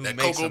gotta say who that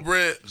makes cocoa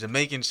bread.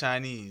 Jamaican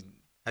Chinese.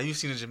 Have you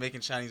seen a Jamaican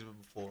Chinese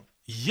before?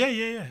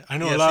 Yeah. I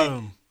know a lot of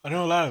them.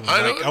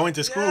 I went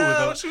to school with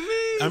them. What you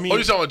mean? I mean,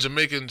 you talking about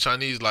Jamaican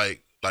Chinese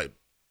like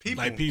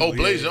people? Oh,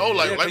 Blazing. Yeah. Oh,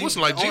 like what's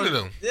like Gina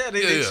them? Yeah,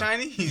 they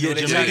Chinese. Yeah,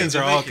 Jamaicans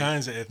are all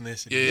kinds of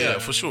ethnicity. Yeah,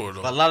 for sure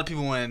though. But a lot of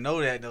people want to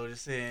know that though. They're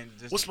saying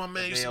what's my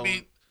man used to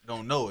be?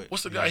 Don't know it.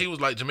 What's the guy? He was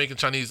like Jamaican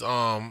Chinese.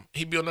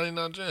 He be on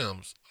 99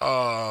 Jams.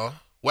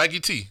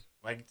 Waggy T.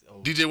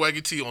 DJ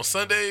Waggy T on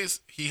Sundays,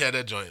 he had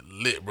that joint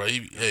lit, bro.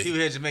 People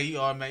here in Jamaica, you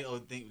all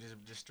think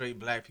just straight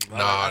black people.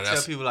 I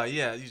tell people like,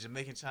 these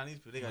Jamaican Chinese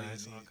people, they got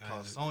these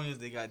called Sonias,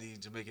 they got these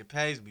Jamaican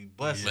patties, be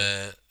busting.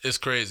 Man, it's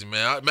crazy,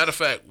 man. Matter of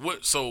fact,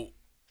 so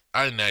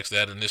I didn't ask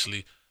that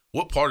initially.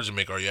 What part of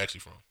Jamaica are you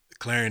actually from?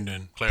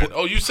 Clarendon.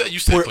 Oh, you said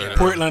Clarendon.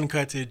 Portland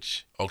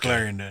Cottage. Okay.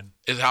 Clarendon.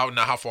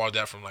 How far is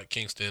that from like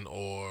Kingston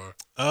or?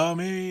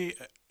 Maybe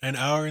an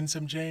hour and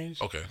some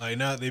change. Okay. Like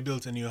now they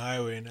built a new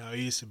highway now. It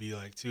used to be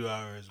like 2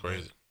 hours.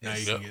 Crazy. Now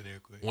you can get there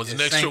quick. When's the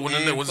next trip?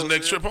 When's the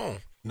next trip home?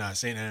 Nah,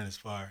 St. Anne is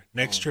far.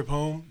 Next trip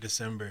home,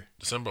 December.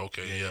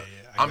 Okay, yeah.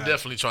 I'm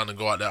definitely trying to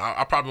go out there.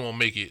 I probably won't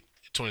make it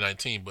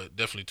 2019, but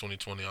definitely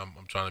 2020. I'm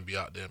trying to be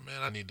out there,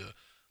 man. I need to.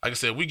 Like I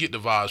said, we get the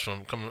vibes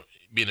from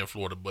being in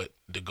Florida, but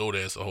to go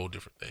there is a whole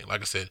different thing.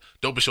 Like I said,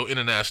 Dope Show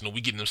International, we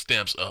getting them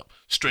stamps up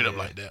straight up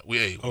like that. We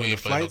ain't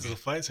the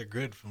flights are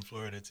good from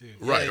Florida too.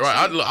 Right.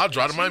 I'll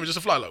drive to Miami just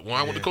to fly. Like when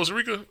I went to Costa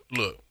Rica,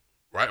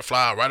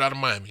 fly right out of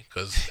Miami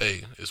because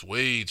hey, it's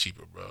way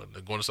cheaper, bro.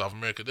 They're going to South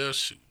America,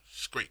 it's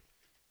great.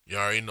 You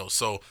already know.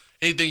 So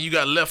anything you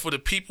got left for the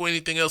people?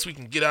 Anything else we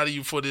can get out of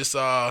you for this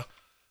the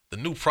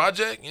new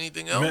project?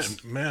 Anything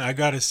else? Man, I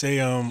gotta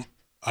say,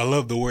 I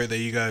love the work that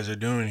you guys are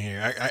doing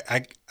here.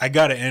 I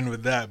gotta end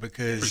with that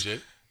because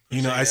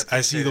I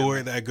see the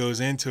work that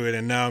goes into it,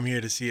 and now I'm here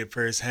to see it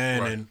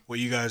firsthand. Right. And what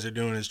you guys are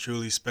doing is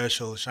truly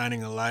special,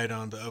 shining a light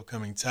on the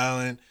upcoming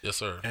talent. Yes,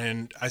 sir.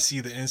 And I see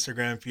the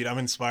Instagram feed. I'm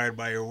inspired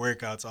by your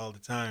workouts all the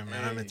time,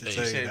 man. I meant to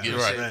tell you that. Get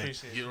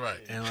right.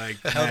 And like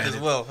help as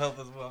well.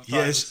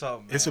 Yeah,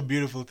 it's a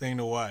beautiful thing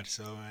to watch.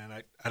 So man,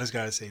 I just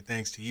gotta say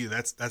thanks to you.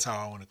 That's how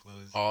I want to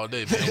close. All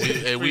day,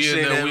 man. We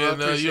in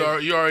there.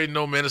 You already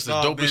know, man. It's the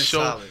dopest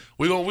show. Solid.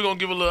 We gonna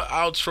give a little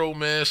outro,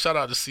 man. Shout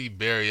out to C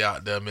Barry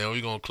out there, man.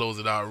 We gonna close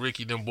it out.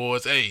 Ricky, them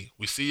boys. Hey,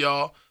 we see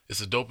y'all. It's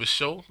the dopest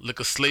show.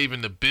 Likkle Slave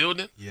in the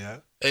building. Yeah.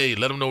 Hey,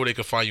 let them know where they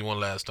can find you one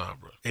last time,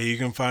 bro. Hey, you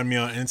can find me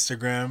on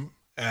Instagram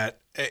at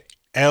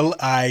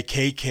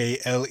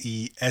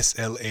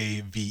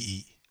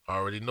LikkleSlave. I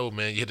already know,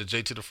 man. You hit the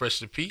J to the Fresh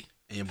to P.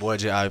 And your boy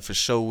J.I. for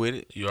sure with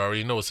it. You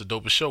already know it's the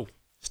dopest show.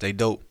 Stay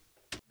dope.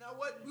 Now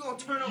what? We gonna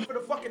turn up for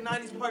the fucking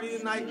 90s party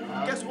tonight.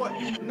 Guess what?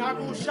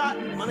 Inaugural shot,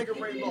 my nigga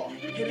Ray Law.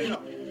 Get it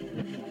up.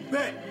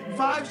 Bet.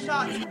 5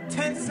 shots,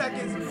 10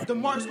 seconds. The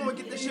Mark's gonna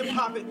get this shit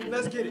popping.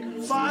 Let's get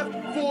it.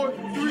 5, 4,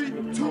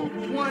 3, 2,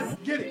 1.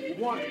 Get it.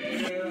 1,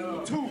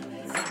 2,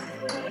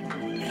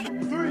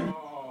 3,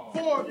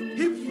 4.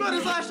 He spilled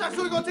his last shot,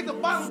 so he's gonna take the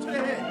bottle to the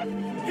head.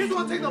 He's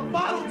gonna take the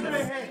bottle to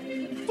the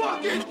head.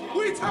 Fuck it.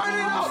 We turn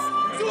it up.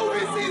 So we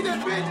see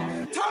that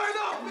bitch. Turn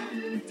up.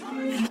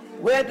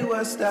 Where do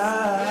I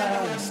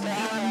start?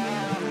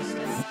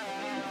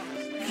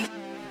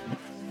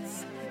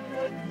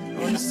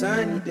 on a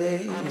sunny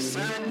day.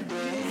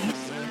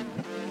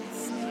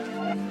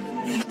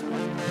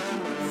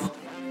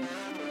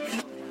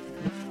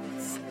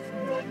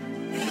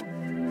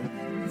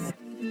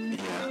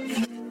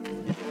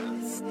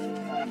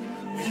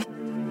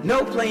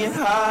 No playing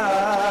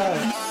hard.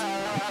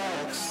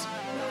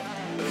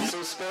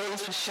 Some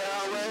space for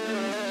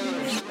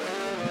showers.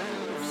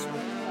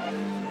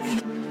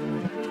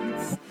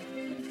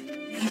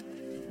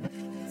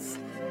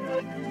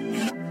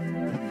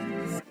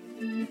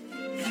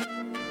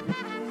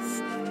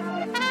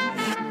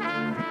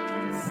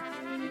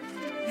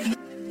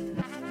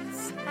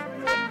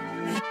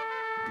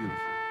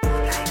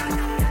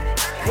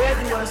 Where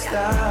do I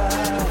start?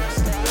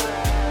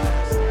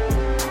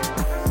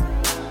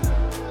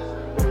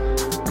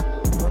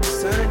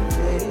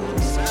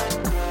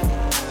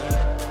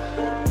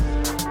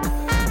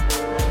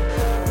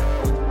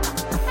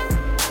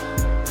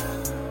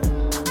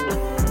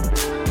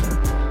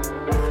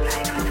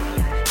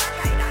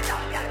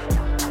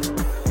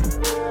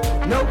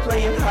 No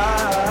playing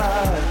hard.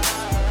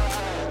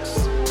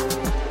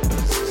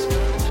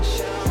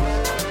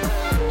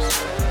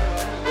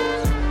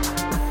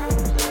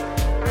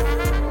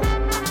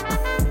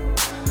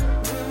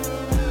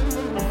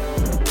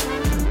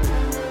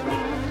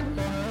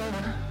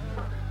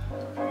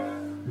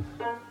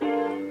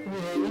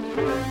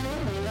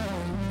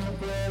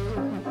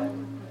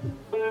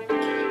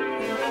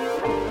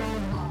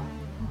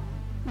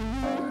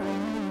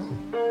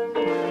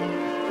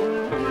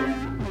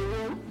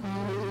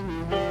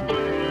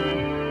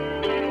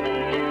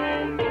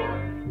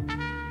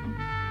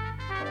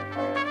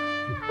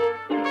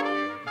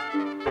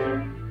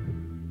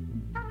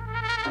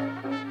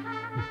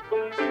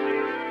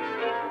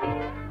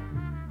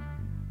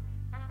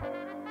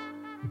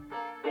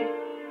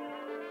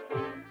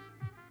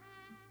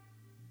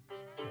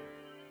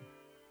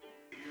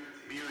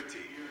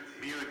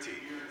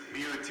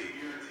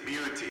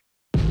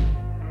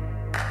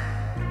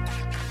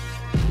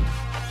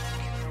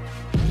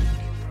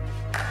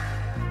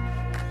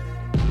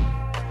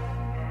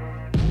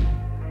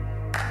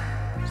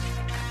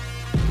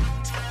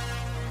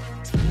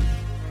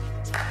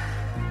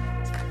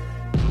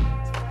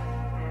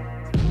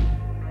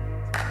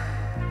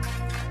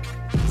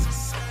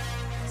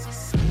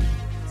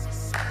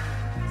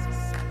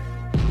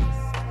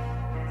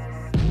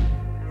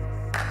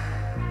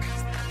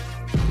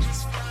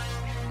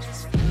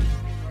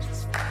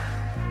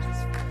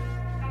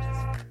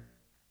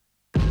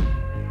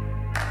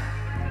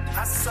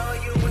 I saw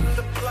you in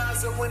the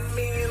plaza when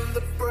me and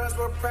the bros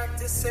were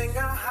practicing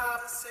a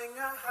hop, sing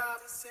a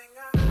hop, sing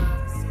a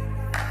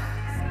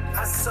hop.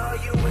 I saw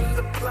you in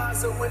the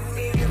plaza when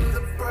me and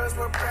the bros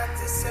were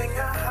practicing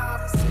a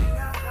hop, sing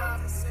a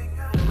hop, sing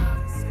a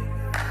hop, sing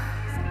a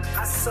hop.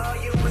 I saw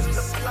you in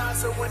the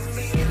plaza when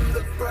me and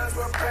the bros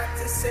were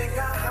practicing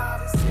a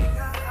hop, sing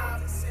a hop.